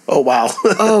 oh wow.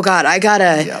 Oh God,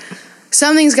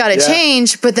 something's gotta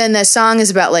change. But then the song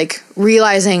is about like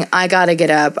realizing I gotta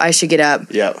get up, I should get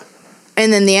up. Yep.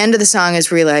 And then the end of the song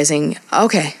is realizing,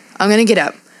 okay, I'm going to get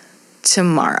up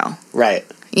tomorrow. Right.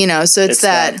 You know, so it's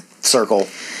that circle.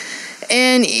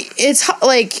 And it's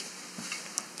like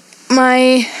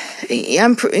my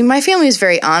family is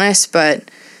very honest, but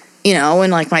you know,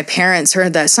 when like my parents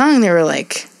heard that song, they were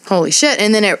like, holy shit.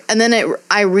 And then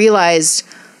I realized,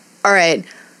 all right,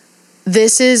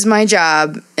 this is my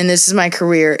job and this is my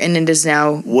career, and it is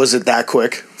now. Was it that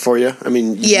quick for you? I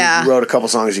mean, you wrote a couple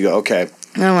songs, you go, okay,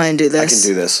 I want to do this. I can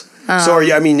do this. So are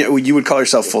you, I mean, you would call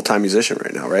yourself a full-time musician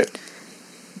right now, right?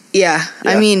 Yeah.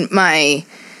 I mean,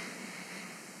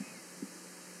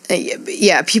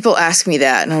 people ask me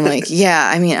that, and I'm like,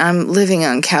 I mean, I'm living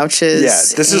on couches. Yeah,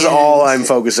 this is all I'm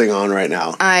focusing on right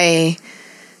now.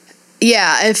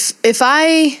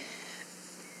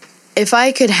 If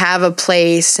I could have a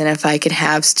place and if I could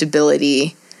have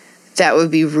stability, that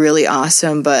would be really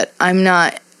awesome, but I'm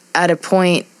not at a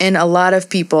point, and a lot of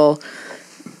people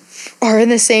are in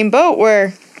the same boat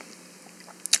where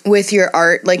with your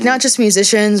art, like not just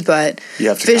musicians, but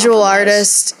visual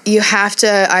artists, you have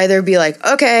to either be like,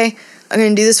 okay, I'm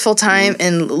going to do this full time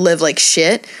and live like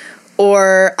shit,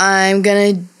 or I'm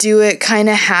going to do it kind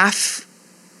of half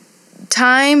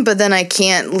time, but then I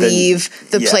can't leave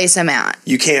the place I'm at.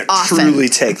 You can't truly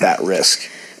take that risk.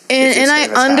 And I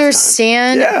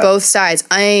understand both sides.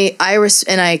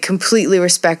 I completely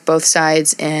respect both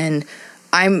sides, and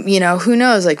I'm, you know, who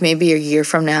knows, like maybe a year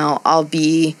from now I'll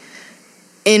be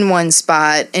in one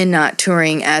spot and not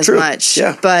touring as much.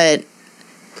 Yeah. But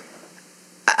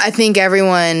I think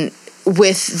everyone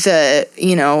with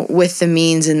the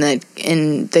means and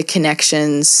the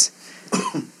connections,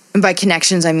 and by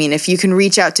connections I mean if you can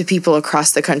reach out to people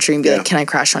across the country and be like, can I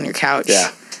crash on your couch? Yeah.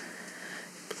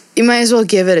 You might as well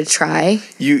give it a try.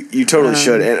 You totally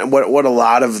should. And what a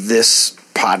lot of this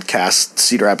podcast,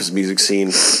 Cedar Rapids music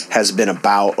scene, has been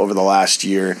about over the last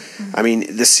year. I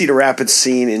mean, the Cedar Rapids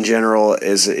scene in general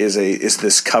is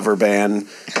this cover band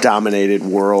dominated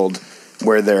world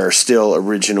where there are still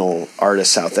original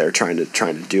artists out there trying to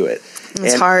do it.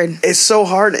 It's hard. It's so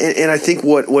hard, and I think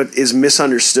what is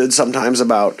misunderstood sometimes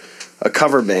about a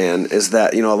cover band is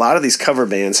that, you know, a lot of these cover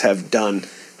bands have done.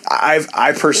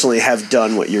 I personally have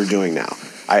done what you're doing now.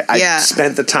 I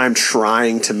spent the time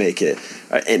trying to make it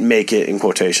in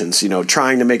quotations, you know,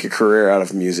 trying to make a career out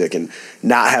of music and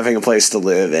not having a place to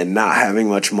live and not having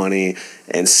much money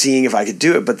and seeing if I could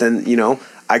do it. But then, you know,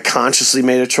 I consciously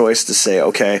made a choice to say,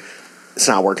 okay, it's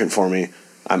not working for me.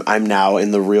 I'm now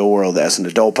in the real world as an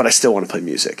adult, but I still want to play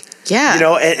music. Yeah. You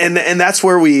know, and that's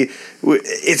where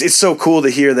it's so cool to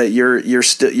hear that you're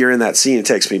in that scene. It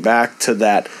takes me back to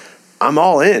that. I'm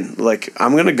all in. Like,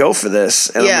 I'm going to go for this,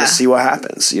 and I'm going to see what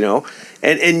happens, you know?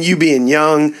 And you being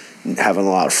young, having a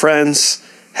lot of friends,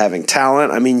 having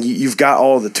talent. I mean, you've got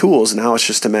all the tools. Now it's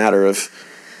just a matter of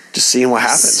just seeing what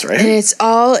happens, right? And it's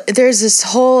all, there's this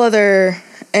whole other,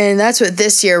 and that's what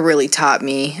this year really taught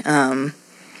me.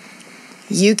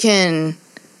 You can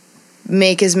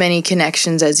make as many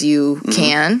connections as you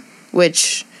can,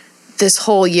 which this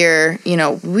whole year, we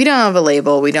don't have a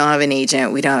label, we don't have an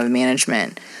agent, we don't have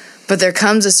management. But there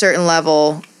comes a certain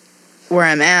level where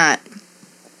I'm at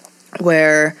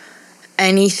where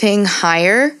anything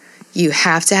higher, you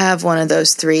have to have one of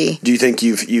those three. Do you think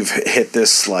you've hit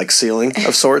this like ceiling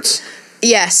of sorts?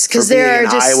 Yes, because there are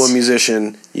just... Iowa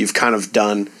musician, you've kind of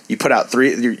done... You put out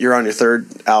 3... You're on your third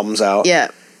albums out. Yeah.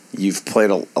 You've played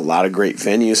a lot of great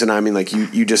venues, and I mean, like,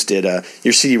 you just did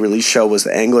your CD release show was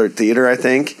the Angler Theater, I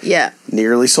think. Yeah.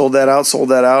 Nearly sold that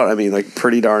out. I mean, like,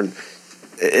 pretty darn...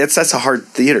 That's a hard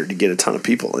theater to get a ton of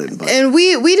people in. But. And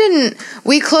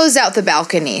we closed out the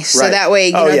balcony, so that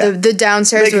way, the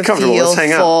downstairs would feel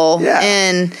full.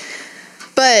 Yeah.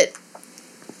 But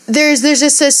there's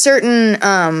just a certain,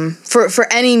 for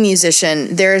any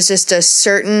musician, there's just a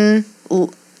certain,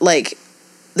 like,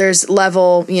 there's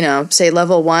level, say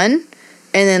level 1, and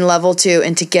then level 2,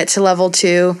 and to get to level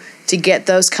 2, to get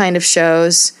those kind of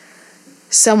shows,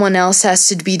 someone else has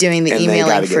to be doing the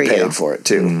emailing for you. And they gotta get paid for it,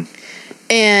 too. Mm-hmm.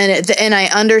 And I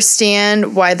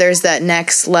understand why there's that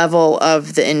next level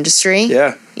of the industry.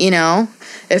 Yeah.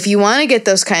 If you want to get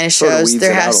those kind of shows,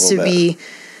 there has to be...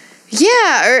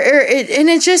 Yeah, and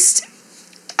it just...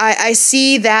 I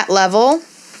see that level,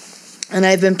 and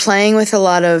I've been playing with a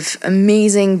lot of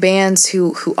amazing bands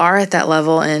who are at that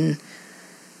level, and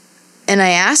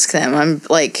I ask them, I'm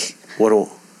like...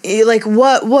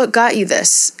 What got you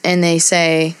this? And they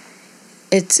say...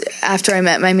 It's after I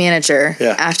met my manager,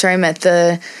 after I met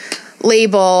the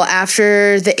label,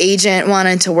 after the agent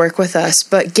wanted to work with us.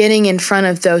 But getting in front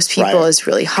of those people is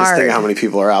really hard. Just think how many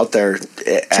people are out there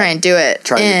trying to do it.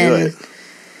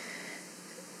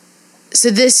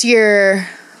 So this year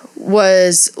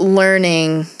was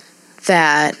learning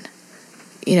that,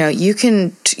 you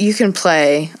can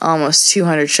play almost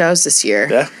 200 shows this year.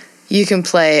 Yeah. You can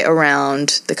play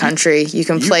around the country. You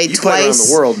can play twice. You played around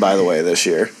the world, by the way, this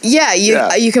year. Yeah,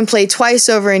 you can play twice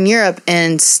over in Europe,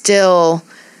 and still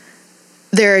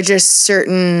there are just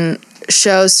certain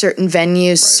shows, certain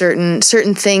venues,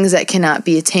 certain things that cannot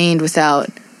be attained without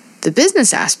the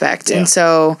business aspect. Yeah. And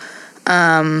so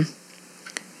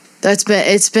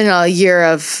it's been a year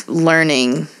of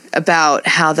learning about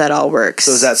how that all works.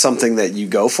 So is that something that you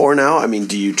go for now? I mean,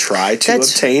 do you try to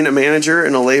obtain a manager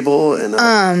and a label?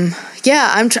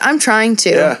 Yeah, I'm trying to.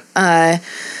 Yeah.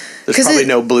 There's probably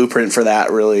no blueprint for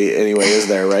that really anyway, is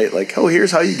there, right? Like,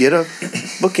 here's how you get a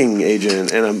booking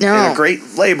agent and a great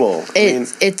label.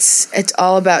 It's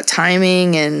all about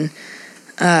timing, and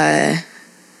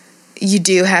you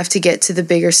do have to get to the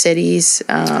bigger cities.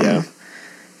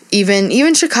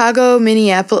 Even Chicago,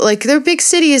 Minneapolis, like they're big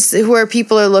cities where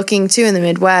people are looking to in the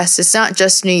Midwest. It's not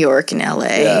just New York and LA.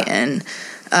 Yeah. And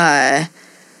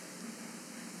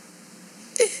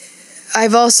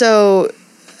I've also,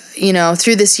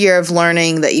 through this year of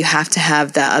learning that you have to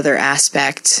have that other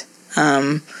aspect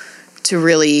to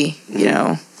really,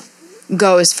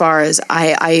 go as far as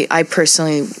I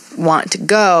personally want to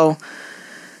go.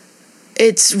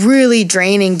 It's really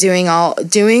draining doing all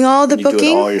the booking. Do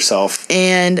it all yourself.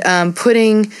 And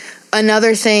putting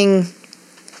another thing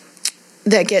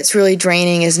that gets really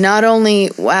draining is not only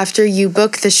after you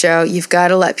book the show, you've got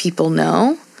to let people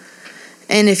know.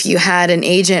 And if you had an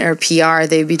agent or PR,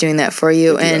 they'd be doing that for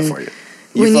you. And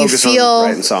when you feel on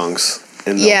writing songs,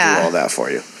 and they'll do all that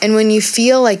for you. And when you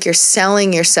feel like you're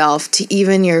selling yourself to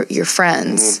even your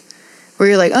friends, where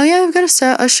you're like, oh yeah, I've got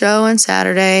a show on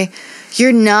Saturday.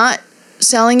 You're not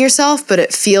selling yourself, but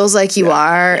it feels like you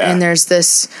are, and there's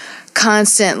this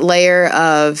constant layer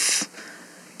of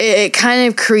it kind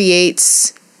of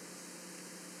creates,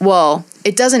 well,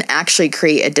 it doesn't actually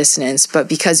create a dissonance, but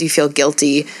because you feel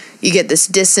guilty, you get this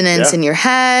dissonance in your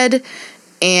head,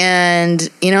 and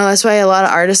that's why a lot of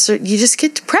artists you just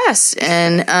get depressed.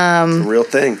 And it's a real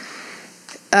thing.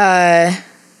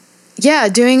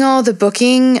 Doing all the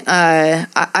booking,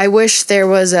 I wish there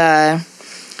was a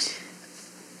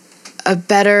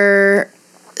better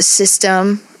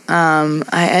system.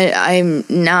 I'm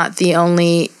not the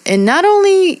only, and not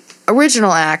only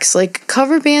original acts, like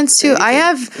cover bands too.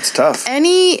 It's tough.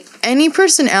 Any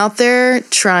person out there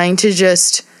trying to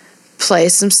just play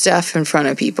some stuff in front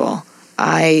of people,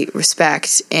 I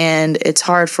respect, and it's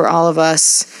hard for all of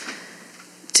us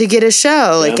to get a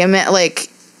show. Like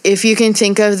if you can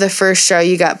think of the first show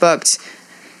you got booked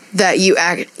that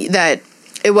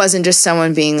it wasn't just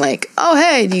someone being like, oh,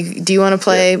 hey, do you want to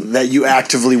play? That you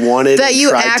actively wanted. That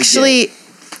you actually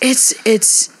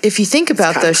it's if you think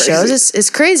about those shows, it's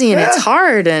crazy and it's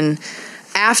hard. And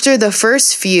after the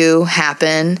first few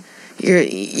happen,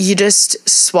 you just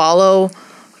swallow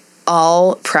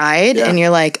all pride and you're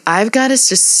like, I've got to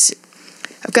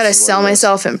sell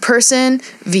myself in person,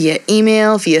 via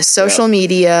email, via social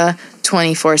media,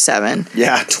 24/7.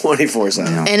 Yeah,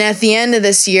 24/7. And at the end of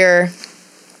this year,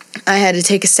 I had to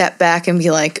take a step back and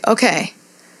be like, okay,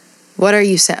 what are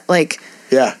you saying? Like,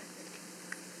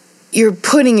 you're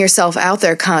putting yourself out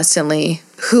there constantly.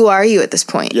 Who are you at this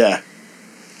point? Yeah.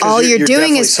 All you're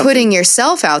doing is putting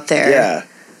yourself out there. Yeah.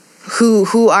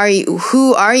 Who are you?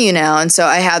 Who are you now? And so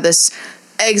I had this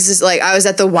I was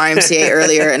at the YMCA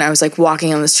earlier and I was like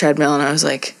walking on this treadmill and I was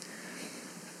like,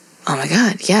 oh my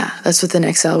God, yeah, that's what the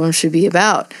next album should be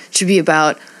about. It should be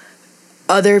about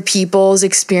other people's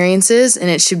experiences and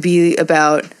it should be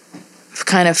about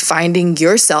kind of finding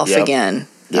yourself again.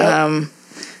 Yep.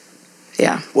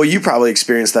 Yeah. Well, you probably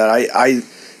experienced that.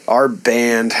 Our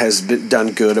band has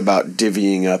done good about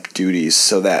divvying up duties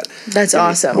so that that's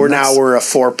awesome. We're a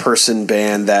 4-person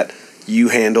band that you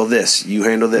handle this, I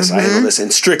handle this,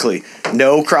 and strictly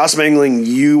no cross mingling.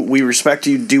 We respect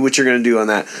you. Do what you're going to do on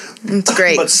that. It's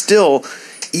great. But still,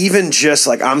 even just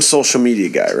like I'm social media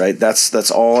guy, right?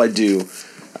 That's all I do.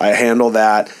 I handle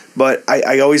that. But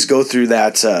I always go through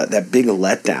that big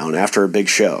letdown after a big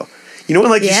show. You know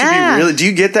what? Like you should be really. Do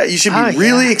you get that? You should be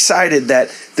really excited that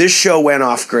this show went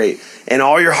off great, and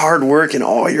all your hard work and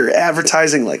all your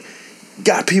advertising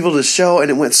got people to the show,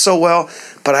 and it went so well.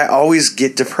 But I always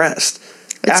get depressed.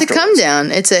 It's afterwards. A come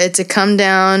down. It's a come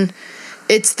down.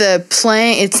 It's the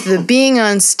playing. It's the being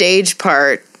on stage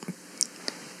part.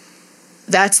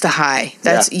 That's the high.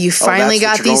 You finally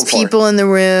got these people in the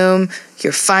room.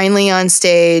 You're finally on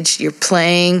stage. You're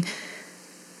playing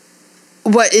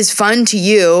what is fun to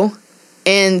you.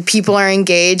 And people are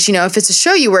engaged. You know, if it's a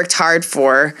show you worked hard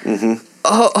for,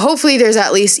 hopefully there's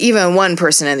at least even one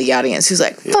person in the audience who's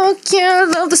like, fuck yeah, I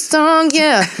love the song,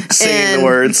 yeah. Singing the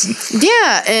words.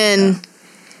 Yeah, and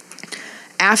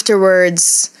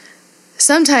afterwards,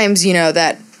 sometimes,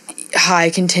 that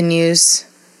high continues,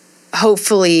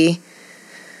 hopefully.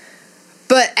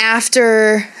 But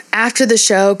after the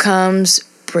show comes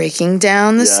breaking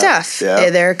down the stuff. Yeah.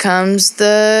 There comes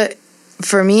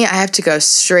for me, I have to go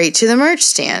straight to the merch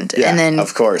stand and then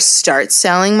of course start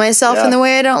selling myself in the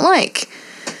way I don't like.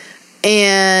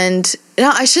 And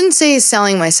I shouldn't say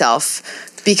selling myself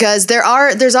because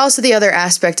there's also the other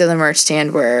aspect of the merch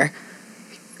stand where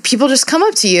people just come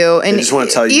up to you and they just want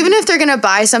to tell you, even if they're going to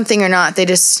buy something or not,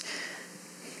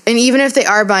 and even if they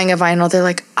are buying a vinyl, they're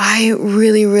like, I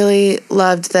really, really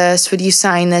loved this. Would you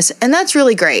sign this? And that's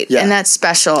really great. Yeah. And that's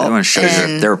special. They want to show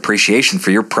their appreciation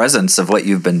for your presence of what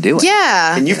you've been doing.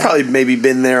 Yeah. And you've probably maybe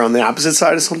been there on the opposite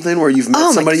side of something where you've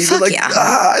met somebody you've been like,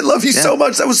 I love you so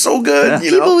much. That was so good.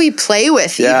 Yeah. People we play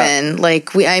with even.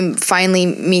 Like I finally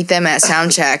meet them at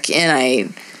soundcheck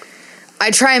and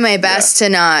I try my best to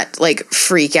not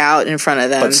freak out in front of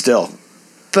them.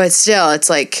 But still, it's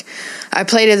like I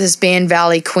played at this band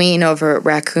Valley Queen over at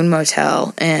Raccoon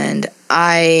Motel, and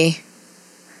I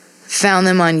found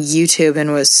them on YouTube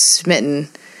and was smitten.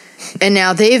 And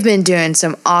now they've been doing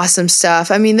some awesome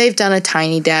stuff. I mean, they've done a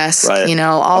Tiny Desk,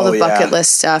 all the bucket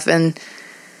list stuff. And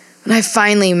when I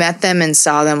finally met them and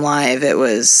saw them live, it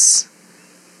was...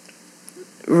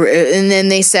 And then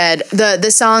they said,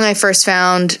 the song I first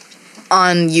found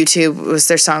on YouTube was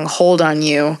their song Hold On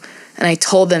You. And I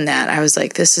told them that. I was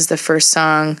like, this is the first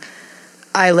song.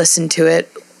 I listened to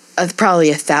it probably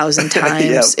 1,000 times.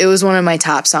 Yep. It was one of my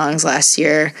top songs last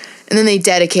year. And then they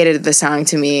dedicated the song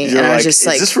to me. You're and I was just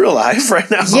is this real life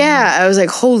right now? Yeah. I was like,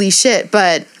 holy shit.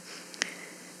 But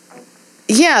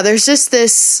yeah, there's just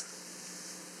this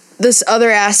other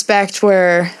aspect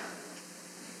where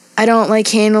I don't like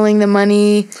handling the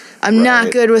money. I'm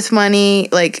not good with money,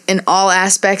 in all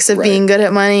aspects of being good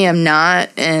at money. I'm not.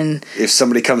 And if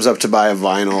somebody comes up to buy a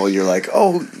vinyl, you're like,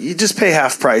 oh, you just pay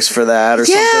half price for that or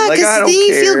something. Yeah, because then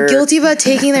you feel guilty about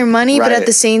taking their money, but at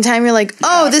the same time, you're like,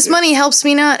 oh, this money helps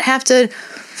me not have to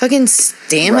fucking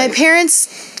stay in my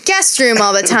parents' guest room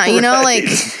all the time.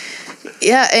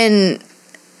 Yeah, and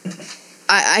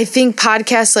I think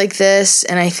podcasts like this,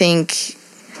 and I think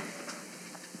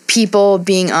people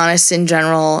being honest in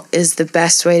general is the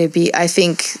best way to be. I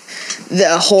think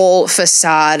the whole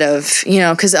facade of,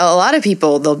 because a lot of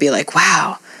people, they'll be like,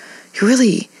 wow, you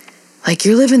really,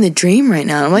 you're living the dream right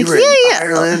now. I'm like, you were in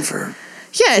Ireland for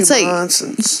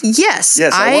it's yes,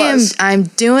 I'm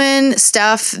doing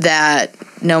stuff that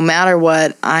no matter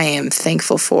what, I am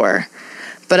thankful for.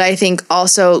 But I think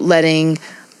also letting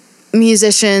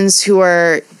musicians who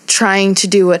are trying to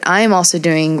do what I'm also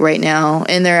doing right now,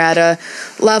 and they're at a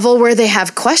level where they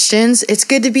have questions, it's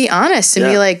good to be honest and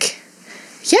be like,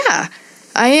 yeah,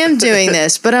 I am doing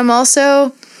this, but I'm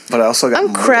also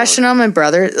crashing on my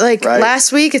brother. Like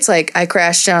last week, it's like I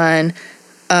crashed on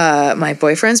my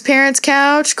boyfriend's parents'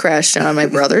 couch, crashed on my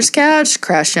brother's couch,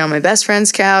 crashed on my best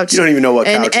friend's couch. You don't even know what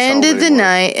couch is ended the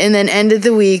night, and then ended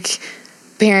the week,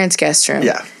 parents' guest room.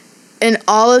 Yeah. And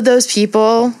all of those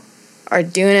people are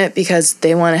doing it because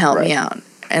they want to help me out.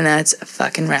 And that's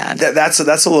fucking rad. That's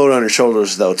a load on your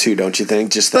shoulders, though, too, don't you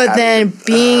think? But then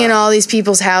being in all these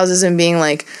people's houses and being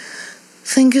like,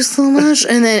 thank you so much.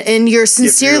 And you're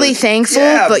sincerely thankful,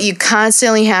 but you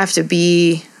constantly have to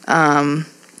be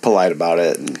polite about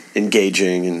it and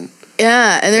engaging.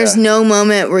 And there's no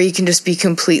moment where you can just be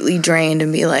completely drained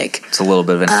and be like... It's a little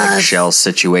bit of an eggshell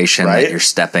situation that you're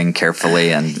stepping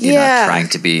carefully and you know, trying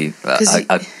to be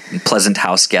a pleasant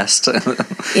house guest.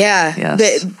 Yes.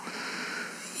 But,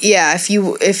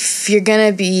 if you're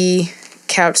gonna be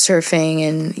couch surfing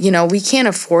and, you know, we can't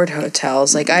afford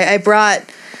hotels. Like, I brought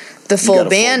the full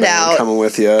band out coming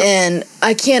with you, and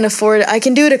I can't afford it. I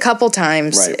can do it a couple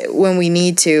times when we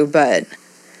need to, but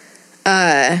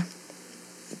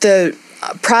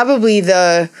probably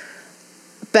the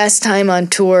best time on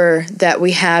tour that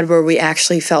we had where we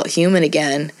actually felt human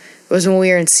again was when we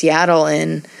were in Seattle,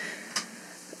 and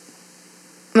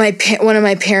one of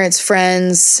my parents'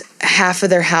 friends, half of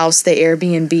their house they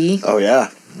Airbnb. Oh yeah.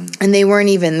 And they weren't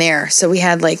even there, so we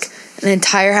had like an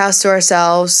entire house to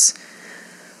ourselves.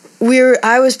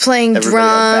 I was playing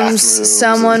drums.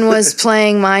 Someone was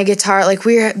playing my guitar. Like,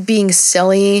 we were being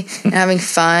silly and having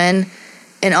fun,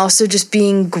 and also just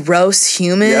being gross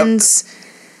humans. Yep.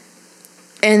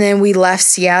 And then we left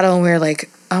Seattle, and we were like,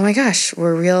 "Oh my gosh,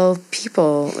 we're real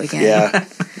people again." Yeah.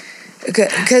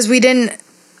 Because we didn't.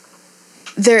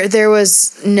 There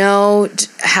was no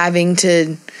having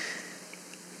to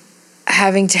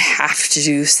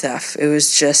do stuff. It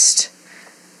was just,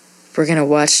 we're gonna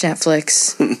watch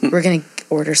Netflix. We're gonna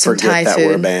order some Thai food. Forget that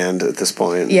we're a band at this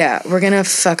point. Yeah, we're gonna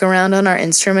fuck around on our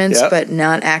instruments, but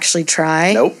not actually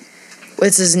try. Nope.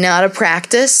 This is not a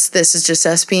practice. This is just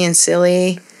us being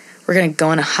silly. We're gonna go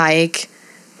on a hike.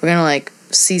 We're gonna like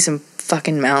see some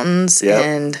fucking mountains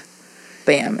and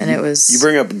bam. And it was. You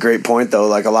bring up a great point though.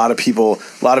 Like a lot of people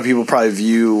probably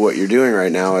view what you're doing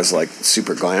right now as like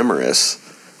super glamorous,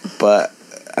 but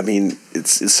I mean,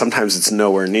 it's sometimes it's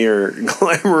nowhere near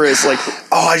glamorous. Like,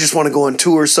 oh, I just want to go on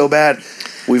tour so bad.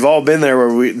 We've all been there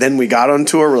where we got on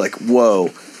tour. We're like, whoa,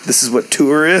 this is what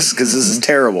tour is? Because this is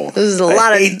terrible. This is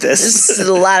this is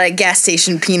a lot of gas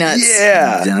station peanuts.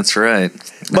 Yeah, that's right.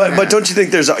 But don't you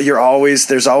think there's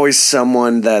always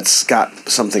someone that's got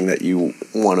something that you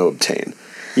want to obtain?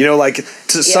 You know, like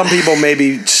some people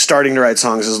maybe starting to write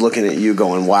songs is looking at you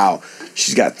going, wow,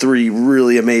 she's got 3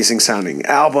 really amazing sounding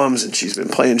albums and she's been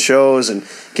playing shows and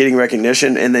getting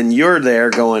recognition. And then you're there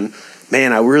going,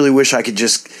 man, I really wish I could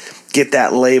just get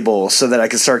that label so that I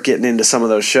could start getting into some of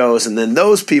those shows. And then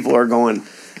those people are going,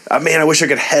 man, I wish I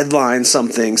could headline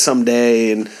something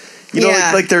someday. And, you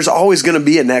know, like there's always going to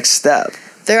be a next step.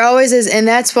 There always is. And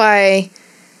that's why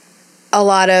a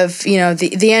lot of, you know,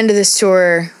 the end of this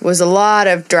tour was a lot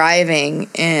of driving,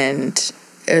 and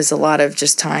it was a lot of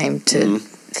just time to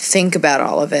think about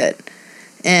all of it.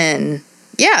 And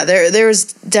yeah, there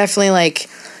was definitely like,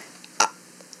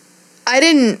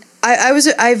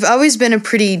 I've always been a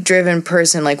pretty driven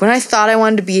person. Like when I thought I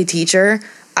wanted to be a teacher,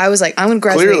 I was like, I'm going to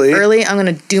graduate early. I'm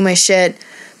going to do my shit.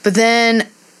 But then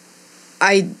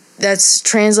that's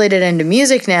translated into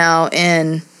music now,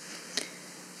 and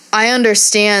I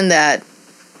understand that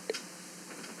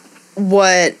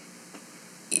what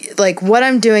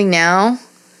I'm doing now,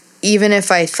 even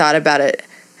if I thought about it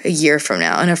a year from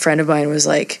now, and a friend of mine was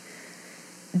like,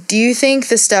 do you think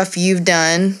the stuff you've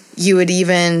done you would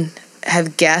even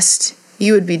have guessed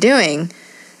you would be doing?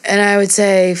 And I would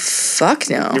say, fuck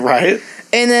no. Right.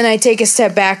 And then I take a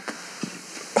step back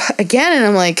again, and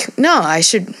I'm like, no, I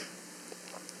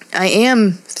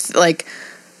am like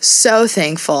so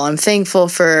thankful. I'm thankful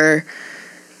for,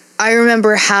 I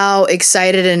remember how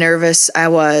excited and nervous I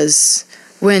was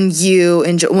when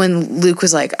when Luke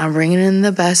was like, I'm bringing in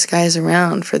the best guys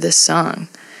around for this song.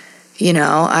 You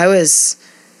know,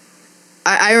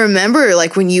 I remember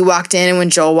like when you walked in and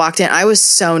when Joel walked in, I was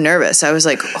so nervous. I was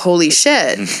like, holy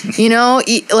shit. You know,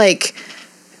 like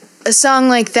a song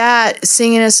like that,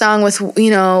 singing a song with, you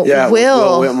know,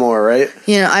 Will Whitmore, right?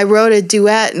 You know, I wrote a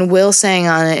duet and Will sang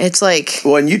on it. It's like...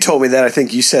 Well, and you told me that, I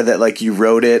think you said that like you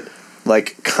wrote it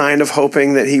like kind of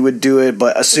hoping that he would do it,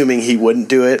 but assuming he wouldn't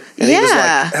do it. And he was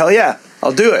like, hell yeah,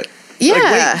 I'll do it. Yeah.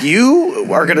 Like, wait, you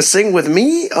are going to sing with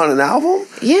me on an album?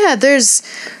 Yeah, there's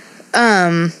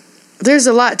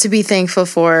a lot to be thankful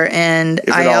for, and if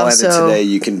it all ended today,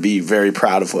 you can be very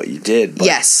proud of what you did. But,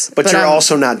 yes. But you're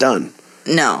also not done.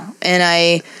 No.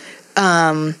 And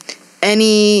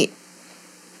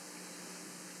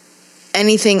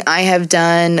anything I have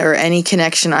done or any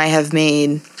connection I have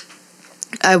made,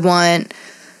 I want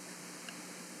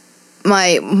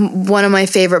one of my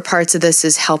favorite parts of this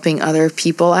is helping other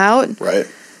people out. Right.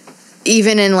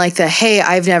 Even in like hey,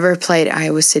 I've never played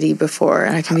Iowa City before,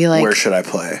 and I can be like, where should I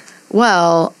play?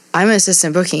 Well, I'm an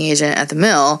assistant booking agent at the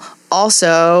Mill.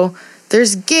 Also,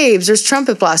 there's Gabe's, there's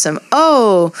Trumpet Blossom.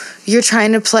 Oh, you're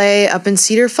trying to play up in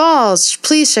Cedar Falls.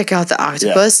 Please check out the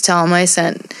Octopus. Tell them I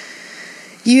sent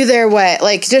you their way.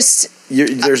 Like, just...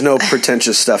 there's no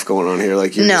pretentious stuff going on here.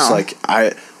 Like, you're just like,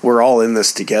 we're all in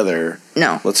this together.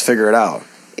 No. Let's figure it out.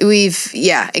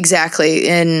 Exactly.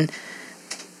 And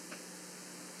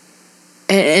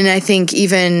I think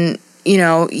even,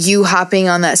 you hopping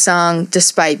on that song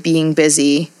despite being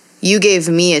busy, you gave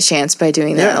me a chance by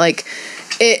doing that. Like,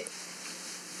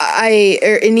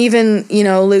 and even,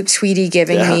 Luke Tweedy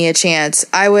giving me a chance,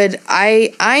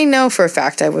 I know for a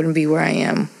fact I wouldn't be where I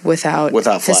am without his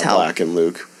Flat help. Black and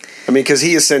Luke. I mean, because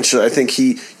he essentially, I think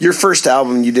your first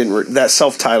album, you didn't, that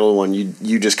self-titled one,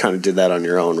 you just kind of did that on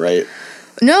your own, right?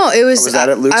 No, it was. Was that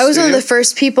at Luke's I was studio? one of the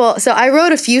first people. So I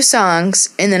wrote a few songs,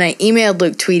 and then I emailed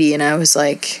Luke Tweedy, and I was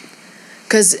like,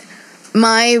 because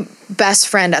my best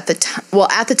friend at the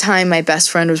time, my best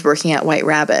friend was working at White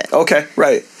Rabbit. Okay,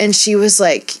 right. And she was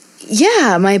like,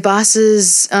 "Yeah, my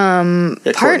boss's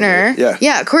partner,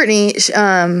 Courtney,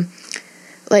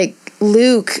 like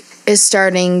Luke is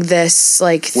starting this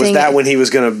thing." Was that when he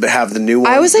was going to have the new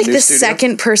one? I was like the studio?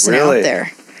 second person out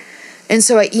there, and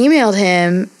so I emailed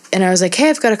him. And I was like, hey,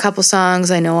 I've got a couple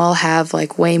songs. I know I'll have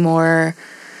way more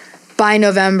by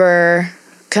November.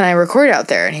 Can I record out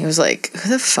there? And he was like, who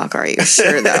the fuck are you?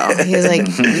 Sure, though. He was like,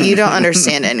 you don't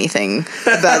understand anything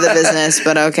about the business,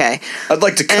 but okay. I'd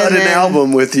like to cut an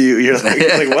album with you. You're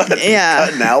like what? Yeah.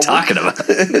 Cut an album? Talking about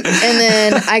And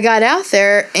then I got out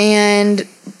there, and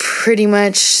pretty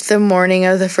much the morning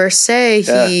of the first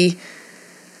day,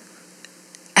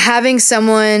 having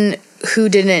someone who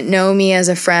didn't know me as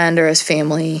a friend or as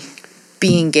family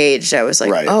be engaged, I was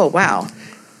like, oh, wow.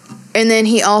 And then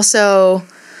he also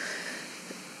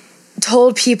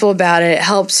told people about it,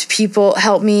 helped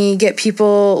me get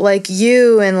people like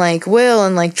you and like Will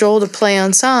and like Joel to play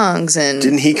on songs. And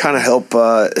didn't he kind of help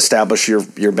establish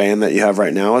your band that you have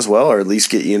right now as well, or at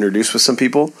least get you introduced with some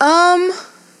people?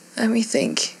 Let me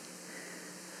think.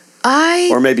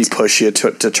 Or maybe push you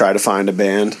to try to find a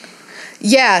band.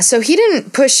 Yeah, so he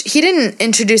didn't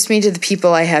introduce me to the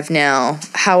people I have now.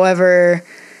 However,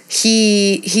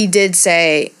 he did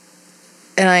say,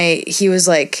 and he was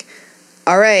like,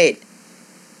 all right,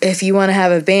 if you want to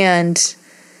have a band,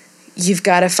 you've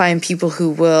got to find people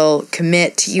who will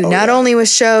commit to you, not only with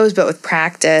shows, but with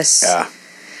practice. Yeah.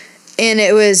 And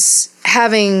it was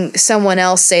having someone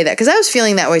else say that, because I was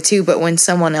feeling that way too, but when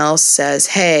someone else says,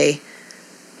 hey,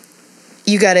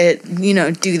 you got to,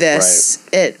 do this,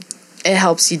 it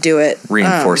helps you do it.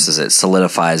 Reinforces it,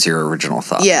 solidifies your original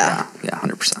thought. Yeah. Yeah,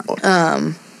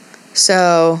 100%.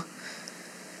 So,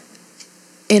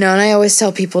 and I always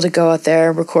tell people to go out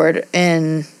there, record,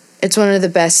 and it's one of the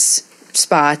best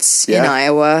spots in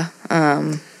Iowa.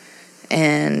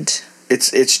 And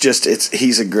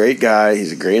he's a great guy.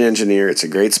 He's a great engineer. It's a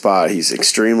great spot. He's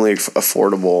extremely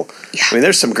affordable. Yeah. I mean,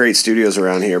 there's some great studios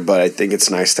around here, but I think it's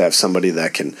nice to have somebody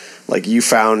that can, like, you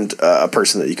found a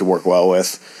person that you can work well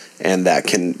with, and that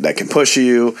can push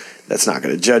you, that's not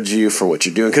going to judge you for what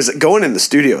you're doing. Because going in the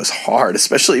studio is hard,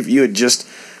 especially if you had just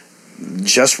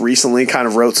recently kind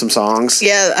of wrote some songs.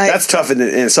 Yeah. That's tough in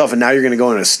itself, and now you're going to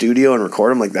go in a studio and record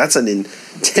them. Like, that's an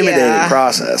intimidating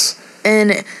process.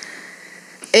 And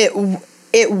it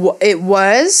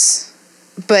was,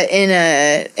 but in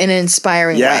an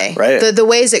inspiring way. Right. The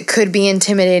ways it could be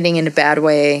intimidating in a bad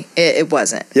way, it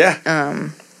wasn't. Yeah.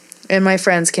 And my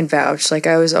friends can vouch. Like,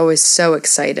 I was always so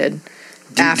excited.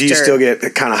 Do you still get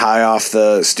kind of high off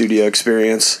the studio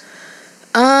experience?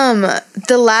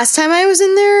 The last time I was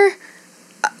in there,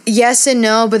 yes and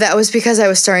no, but that was because I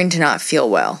was starting to not feel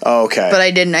well. Oh, okay. But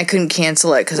I couldn't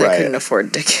cancel it because I couldn't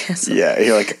afford to cancel. Yeah,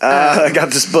 you're like, I got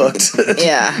this booked.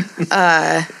 Yeah.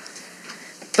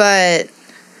 But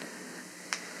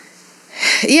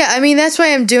yeah, I mean, that's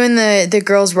why I'm doing the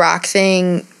girls rock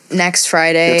thing next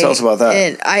Friday. Yeah, tell us about that.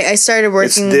 And I started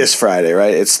working. It's this Friday,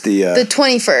 right? It's the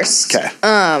 21st. Okay.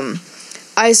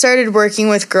 I started working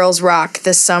with Girls Rock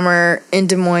this summer in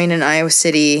Des Moines and Iowa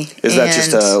City. Is that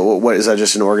just what is that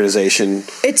just an organization?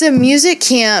 It's a music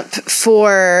camp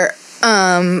for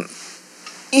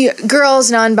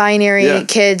girls, non-binary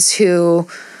kids who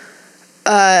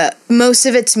most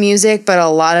of it's music, but a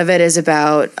lot of it is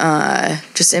about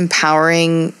just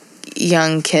empowering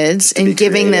young kids and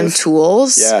giving them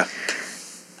tools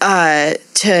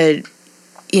to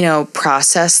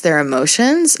process their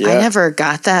emotions. I never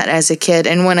got that as a kid.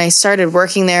 And when I started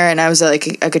working there and I was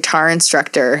like a guitar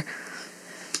instructor,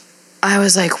 I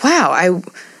was like, wow, I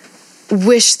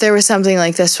wish there was something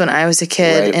like this when I was a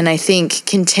kid. Right. And I think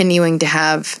continuing to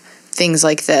have things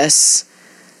like this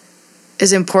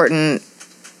is important.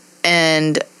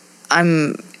 And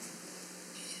I'm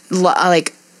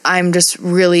just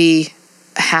really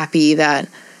happy that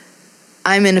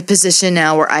I'm in a position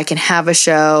now where I can have a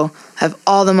show, have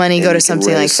all the money go to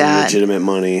something like that. Legitimate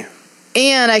money.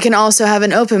 And I can also have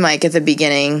an open mic at the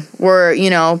beginning where,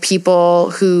 people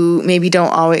who maybe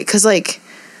don't always... Because,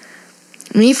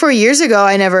 me 4 years ago,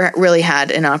 I never really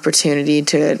had an opportunity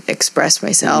to express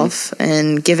myself. Mm-hmm.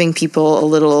 And giving people a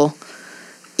little,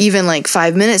 even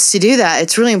 5 minutes to do that,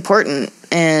 it's really important.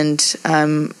 And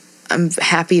I'm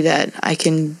happy that I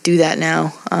can do that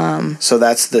now. So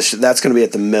that's going to be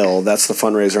at the Mill. That's the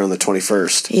fundraiser on the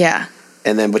 21st. Yeah.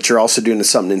 And then, but you're also doing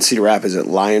something in Cedar Rapids at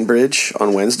Lion Bridge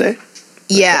on Wednesday.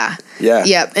 Yeah. Yeah.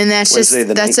 Yep. And that's Wednesday,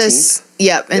 that's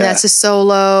 19th? That's a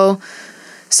solo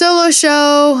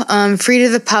show, free to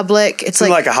the public. It's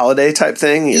like a holiday type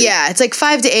thing. Yeah. It's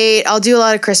 5 to 8. I'll do a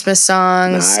lot of Christmas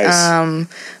songs. Nice.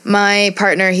 My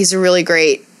partner, he's a really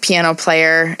great piano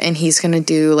player, and he's gonna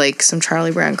do some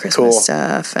Charlie Brown Christmas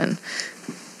stuff, and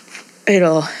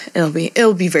it'll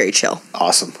be very chill.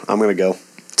 Awesome. I'm gonna go.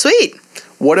 Sweet.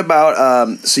 What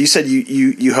about so you said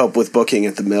you help with booking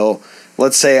at the Mill.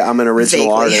 Let's say I'm an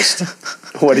original artist.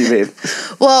 What do you mean?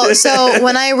 Well, so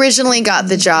when I originally got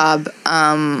the job,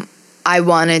 I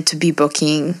wanted to be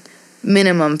booking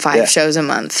minimum 5 shows a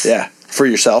month. Yeah. For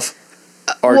yourself?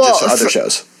 Or just other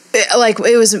shows?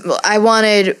 I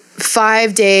wanted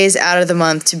 5 days out of the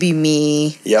month to be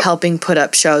me helping put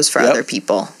up shows for other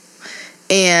people.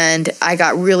 And I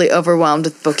got really overwhelmed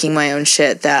with booking my own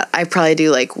shit that I probably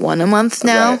do 1 a month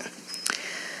now. Right.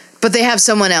 But they have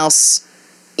someone else,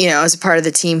 as a part of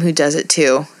the team who does it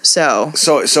too. So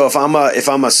if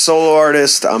I'm a solo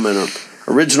artist, I'm an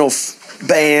original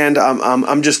band,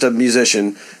 I'm just a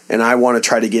musician, and I want to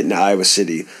try to get into Iowa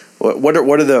City. What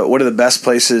are the best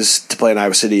places to play in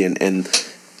Iowa City, and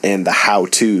the how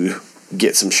to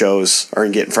get some shows or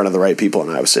get in front of the right people in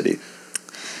Iowa City?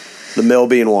 The Mill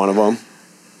being one of them.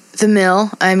 The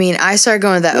Mill. I mean, I started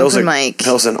going to that open mic.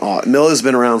 Mill has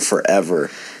been around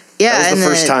forever. Yeah, that was the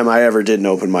first time I ever did an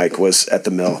open mic was at the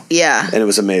Mill. Yeah, and it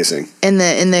was amazing. And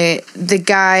the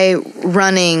guy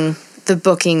running the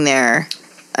booking there,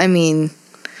 I mean,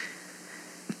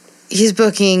 he's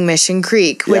booking Mission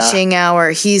Creek, Witching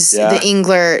Hour. He's the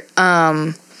Englert.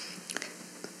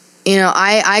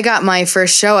 I got my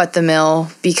first show at the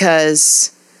Mill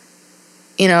because,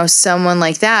 someone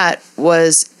like that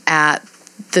was at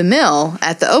the Mill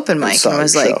at the open mic and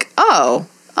was like, oh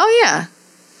yeah.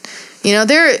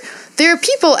 There are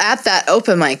people at that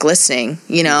open mic listening,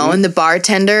 and the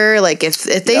bartender,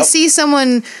 if they see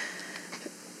someone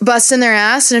busting their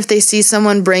ass and if they see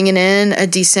someone bringing in a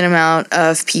decent amount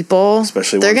of people,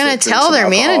 especially they're going to tell their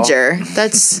manager.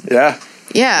 That's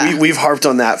yeah. We've harped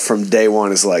on that from day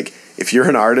one. Is if you're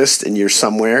an artist and you're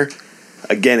somewhere,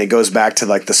 again, it goes back to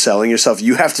the selling yourself.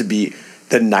 You have to be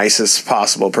the nicest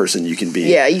possible person you can be.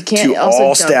 Yeah, you can't. To also, all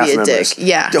don't staff be a members. Dick.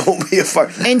 Yeah, don't be a fuck.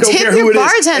 And don't tip care your who it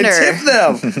bartender. Is,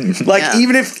 and tip them.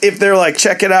 Even if they're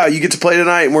check it out, you get to play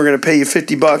tonight, and we're going to pay you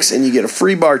 $50, and you get a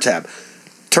free bar tab.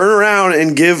 Turn around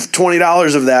and give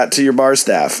 $20 of that to your bar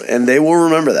staff, and they will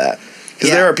remember that. Because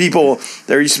there are people.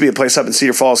 There used to be a place up in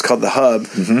Cedar Falls called the Hub.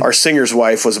 Mm-hmm. Our singer's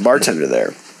wife was a bartender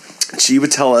there. She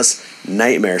would tell us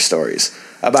nightmare stories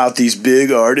about these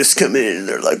big artists coming in and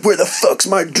they're like, where the fuck's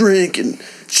my drink? And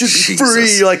it should be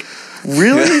free. You're like,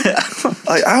 really?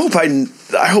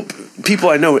 I hope people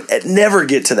I know never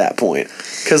get to that point.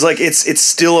 Because it's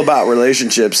still about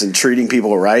relationships and treating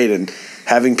people right and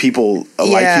having people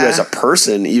like you as a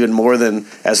person even more than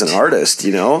as an artist,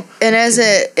 And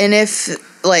if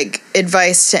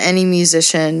advice to any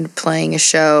musician playing a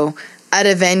show at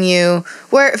a venue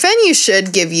where venues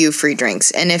should give you free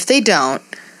drinks, and if they don't,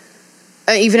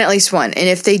 even at least one, and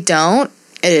if they don't,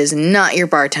 it is not your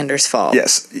bartender's fault.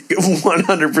 Yes,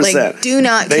 100%. Do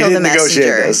not kill the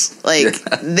messenger.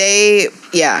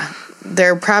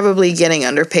 They're probably getting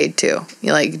underpaid too.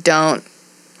 Don't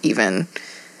even.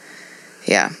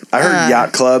 Yeah. I heard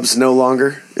yacht clubs no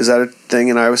longer. Is that a thing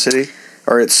in Iowa City?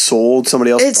 Or it's sold?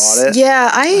 Somebody else bought it? Yeah,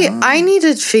 I need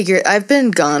to figure... I've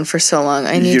been gone for so long.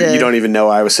 You don't even know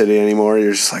Iowa City anymore?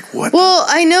 You're just like, what? Well,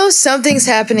 I know something's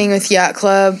happening with Yacht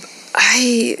Club.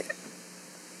 I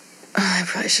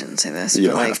probably shouldn't say this. You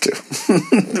don't have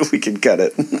to. We can cut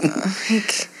it.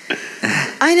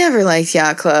 I never liked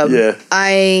Yacht Club. Yeah.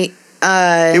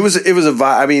 It was a vibe.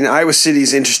 I mean, Iowa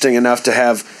City's interesting enough to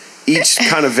have each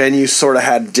kind of venue sort of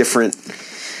had different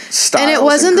styles. And it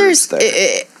wasn't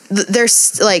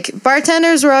there's like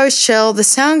bartenders were always chill. The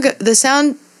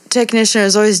sound technician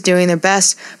was always doing their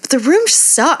best, but the room just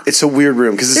sucked. It's a weird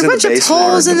room because it's in the basement. There's a bunch of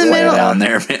holes in the middle down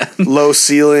there, man. Low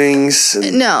ceilings.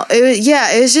 No,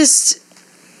 it was just.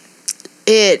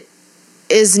 It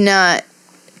is not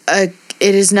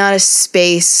a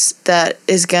space that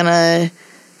is gonna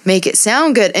make it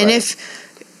sound good. And if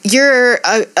you're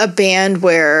a band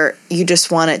where you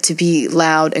just want it to be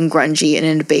loud and grungy and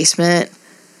in a basement,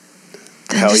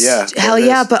 hell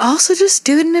yeah, but also just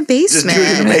do it in a basement. Just do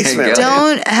it in a basement.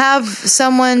 Don't have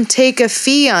someone take a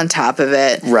fee on top of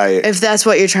it. Right. If that's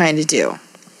what you're trying to do.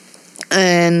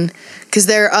 And because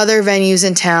there are other venues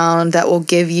in town that will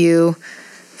give you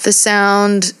the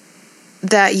sound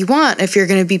that you want if you're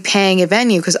going to be paying a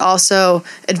venue. Because also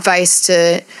advice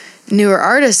to newer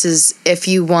artists is if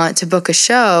you want to book a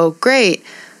show, great.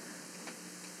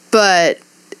 But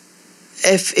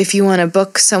if you want to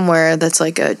book somewhere that's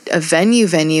like a venue,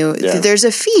 there's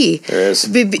a fee. There is.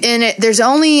 And there's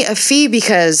only a fee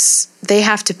because they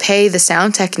have to pay the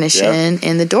sound technician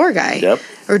and the door guy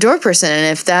or door person.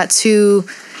 And if that's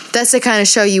the kind of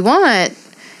show you want,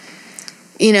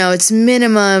 it's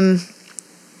minimum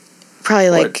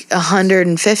probably like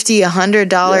 $150,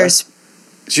 $100.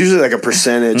 It's usually like a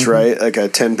percentage, right? Like a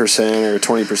 10% or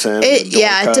 20%. It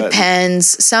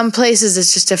depends. Some places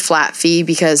it's just a flat fee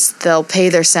because they'll pay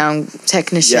their sound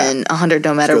technician $100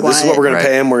 no matter what. This is what we're going to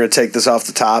pay him. We're going to take this off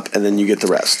the top, and then you get the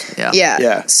rest.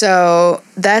 Yeah. So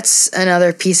that's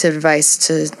another piece of advice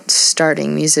to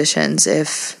starting musicians.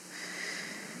 If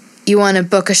you want to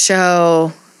book a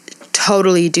show,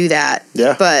 totally do that.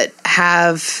 Yeah. But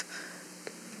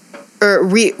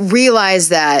realize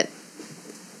that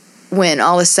when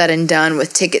all is said and done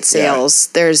with ticket sales,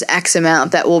 there's X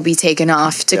amount that will be taken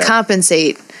off to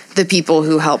compensate the people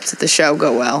who helped the show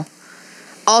go well.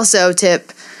 Also,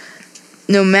 tip,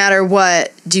 no matter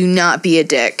what, do not be a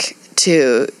dick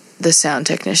to the sound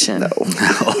technician. No.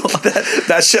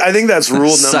 I think that's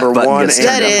rule number one.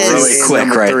 That is really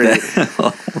quick right there.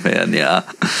 Oh, man, yeah.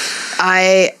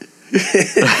 I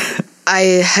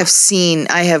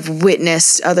have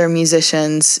witnessed other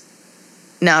musicians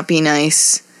not be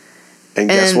nice. And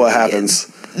guess what happens?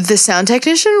 The sound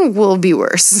technician will be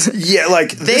worse. Yeah,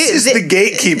 like this is the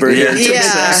gatekeeper here to make you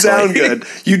sound good.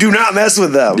 You do not mess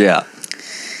with them. Yeah.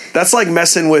 That's like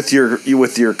messing with your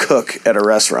cook at a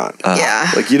restaurant.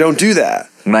 Like you don't do that.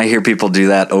 When I hear people do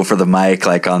that over the mic,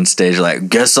 like on stage, like,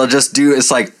 guess I'll just do.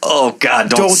 It's like, oh God,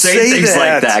 don't say things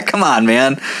like that. Come on,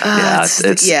 man.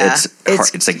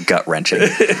 It's like gut wrenching.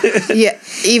 Yeah,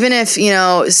 even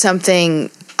if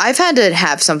something. I've had to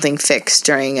have something fixed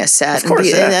during a set. Of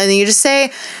course, and you just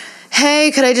say,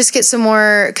 hey, could I just get some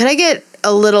more, could I get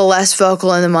a little less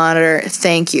vocal in the monitor?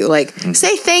 Thank you.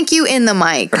 Say thank you in the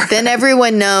mic. Then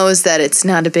everyone knows that it's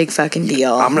not a big fucking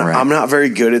deal. I'm not very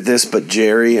good at this, but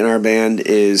Jerry in our band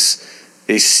is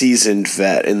a seasoned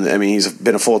vet. And I mean, he's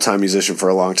been a full-time musician for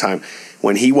a long time.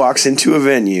 When he walks into a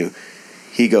venue,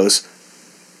 he goes,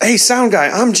 hey, sound guy,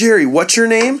 I'm Jerry. What's your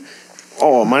name?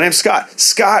 Oh, my name's Scott.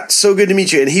 Scott, so good to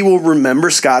meet you. And he will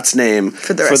remember Scott's name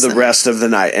for the rest of the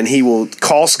night. And he will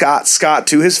call Scott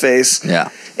to his face. Yeah.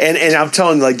 And I'm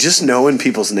telling you, just knowing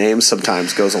people's names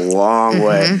sometimes goes a long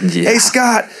way. Yeah. Hey,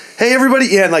 Scott. Hey, everybody.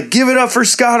 Yeah, and give it up for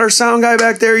Scott, our sound guy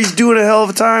back there. He's doing a hell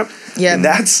of a time. Yeah. And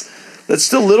that's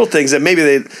still little things that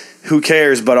maybe who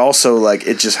cares, but also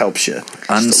it just helps you.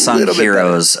 Unsung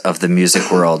heroes of the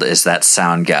music world is that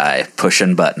sound guy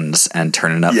pushing buttons and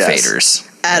turning up faders.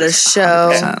 At a show.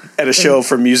 100%. At a show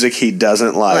for music he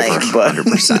doesn't like.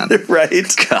 100%.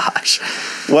 Right? Gosh.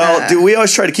 Well, dude, we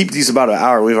always try to keep these about an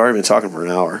hour. We've already been talking for an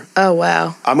hour. Oh,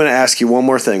 wow. I'm going to ask you one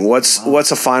more thing. What's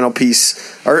a final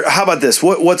piece? Or how about this?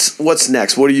 What's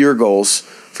next? What are your goals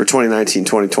for 2019,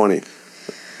 2020?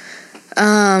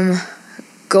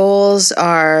 Goals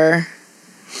are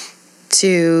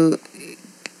to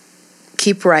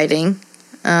keep writing,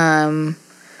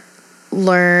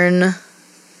 learn.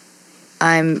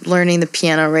 I'm learning the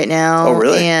piano right now. Oh,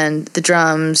 really? And the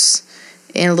drums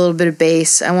and a little bit of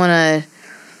bass. I want to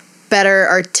better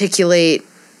articulate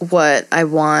what I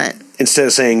want instead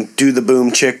of saying do the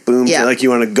boom, chick, boom, Yeah. like you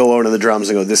want to go over to the drums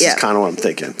and go, this is kind of what I'm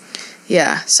thinking.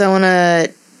 Yeah. So I want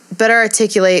to better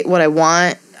articulate what I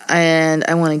want, and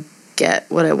I want to get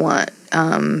what I want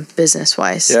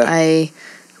business-wise. Yeah. I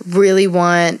really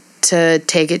want to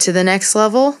take it to the next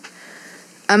level.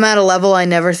 I'm at a level I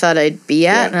never thought I'd be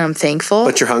at, and I'm thankful.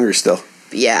 But you're hungry still.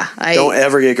 Yeah. Don't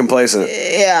ever get complacent.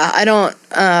 Yeah, I don't.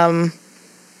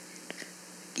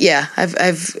 Yeah,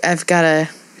 I've got to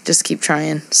just keep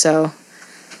trying. So,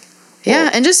 yeah,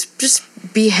 and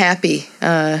just be happy.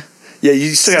 Yeah,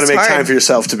 you still got to make time for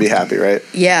yourself to be happy, right?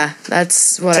 Yeah,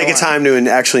 that's what Take I want. a time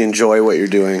to actually enjoy what you're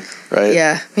doing, right?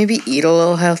 Yeah, maybe eat a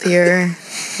little healthier.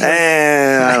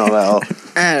 I don't know.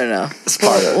 I don't know.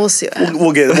 We'll see.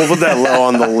 We'll put that low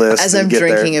on the list as I'm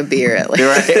drinking a beer at like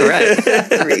right.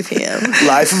 3 p.m.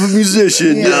 Life of a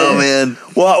musician. Yeah. Oh man.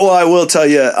 Well, I will tell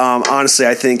you. Honestly,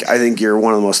 I think you're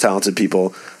one of the most talented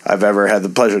people I've ever had the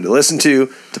pleasure to listen to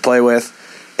play with,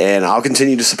 and I'll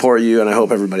continue to support you, and I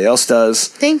hope everybody else does.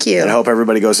 Thank you. And I hope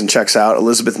everybody goes and checks out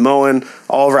Elizabeth Moen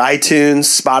all over iTunes,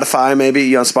 Spotify. Maybe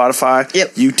you on Spotify.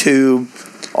 Yep. YouTube,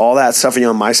 all that stuff. Are you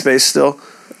on MySpace still?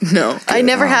 No, I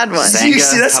never had one. You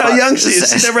see, that's how young she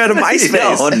is. She's never had a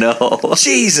MySpace. Oh no.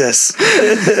 Jesus.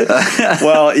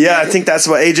 Well, yeah, I think that's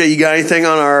what. AJ, you got anything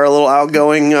on our little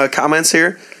outgoing comments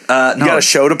here? No. You got a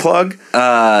show to plug?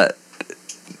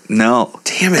 No.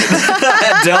 Damn it.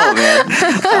 Don't, man.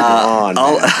 Come on, man.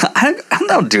 I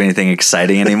don't do anything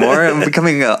exciting anymore. I'm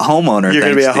becoming a homeowner. You're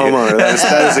going to be a homeowner.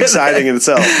 That is exciting in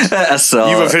itself. So,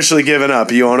 you've officially given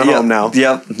up. You own a home now.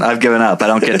 Yep, I've given up. I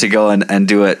don't get to go and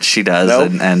do what she does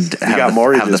and have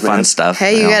the fun stuff.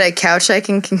 Hey, you got a couch I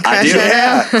can crash I do.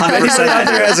 Yeah. 100% out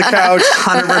there has a couch.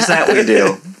 100% we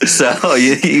do. So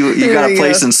you got a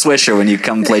place in Swisher when you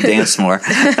come play Dance More.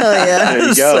 Hell yeah. There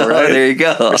you go, right? There you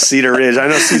go. Or Cedar Ridge. I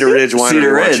know Cedar Ridge Winery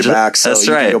Cedar wants Ridge. you back, so That's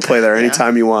you right. can go play there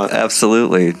anytime you want.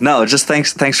 Absolutely. No, just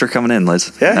thanks for coming in,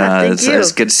 Liz. Yeah. Thank you.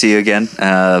 It's good to see you again.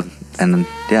 And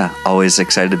yeah, always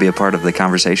excited to be a part of the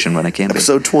conversation when I can be.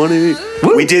 Episode 20.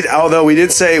 Woo. We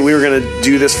did say we were going to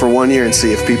do this for 1 year and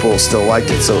see if people still liked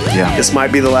it. So Yeah. this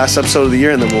might be the last episode of the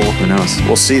year, and then Who knows?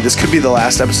 we'll see. This could be the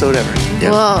last episode ever.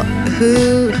 Yeah. Well,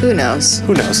 who knows?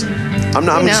 Who knows? I'm just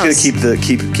going knows?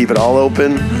 to keep it all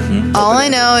open. All I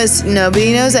know is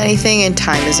nobody knows anything, and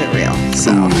time isn't real.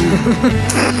 So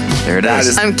There it That is.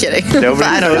 is- I'm kidding. Nobody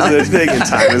I don't knows know. anything, and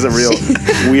time isn't real.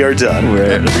 We are done.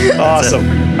 We're- Awesome.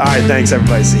 All right, thanks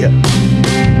everybody. See ya.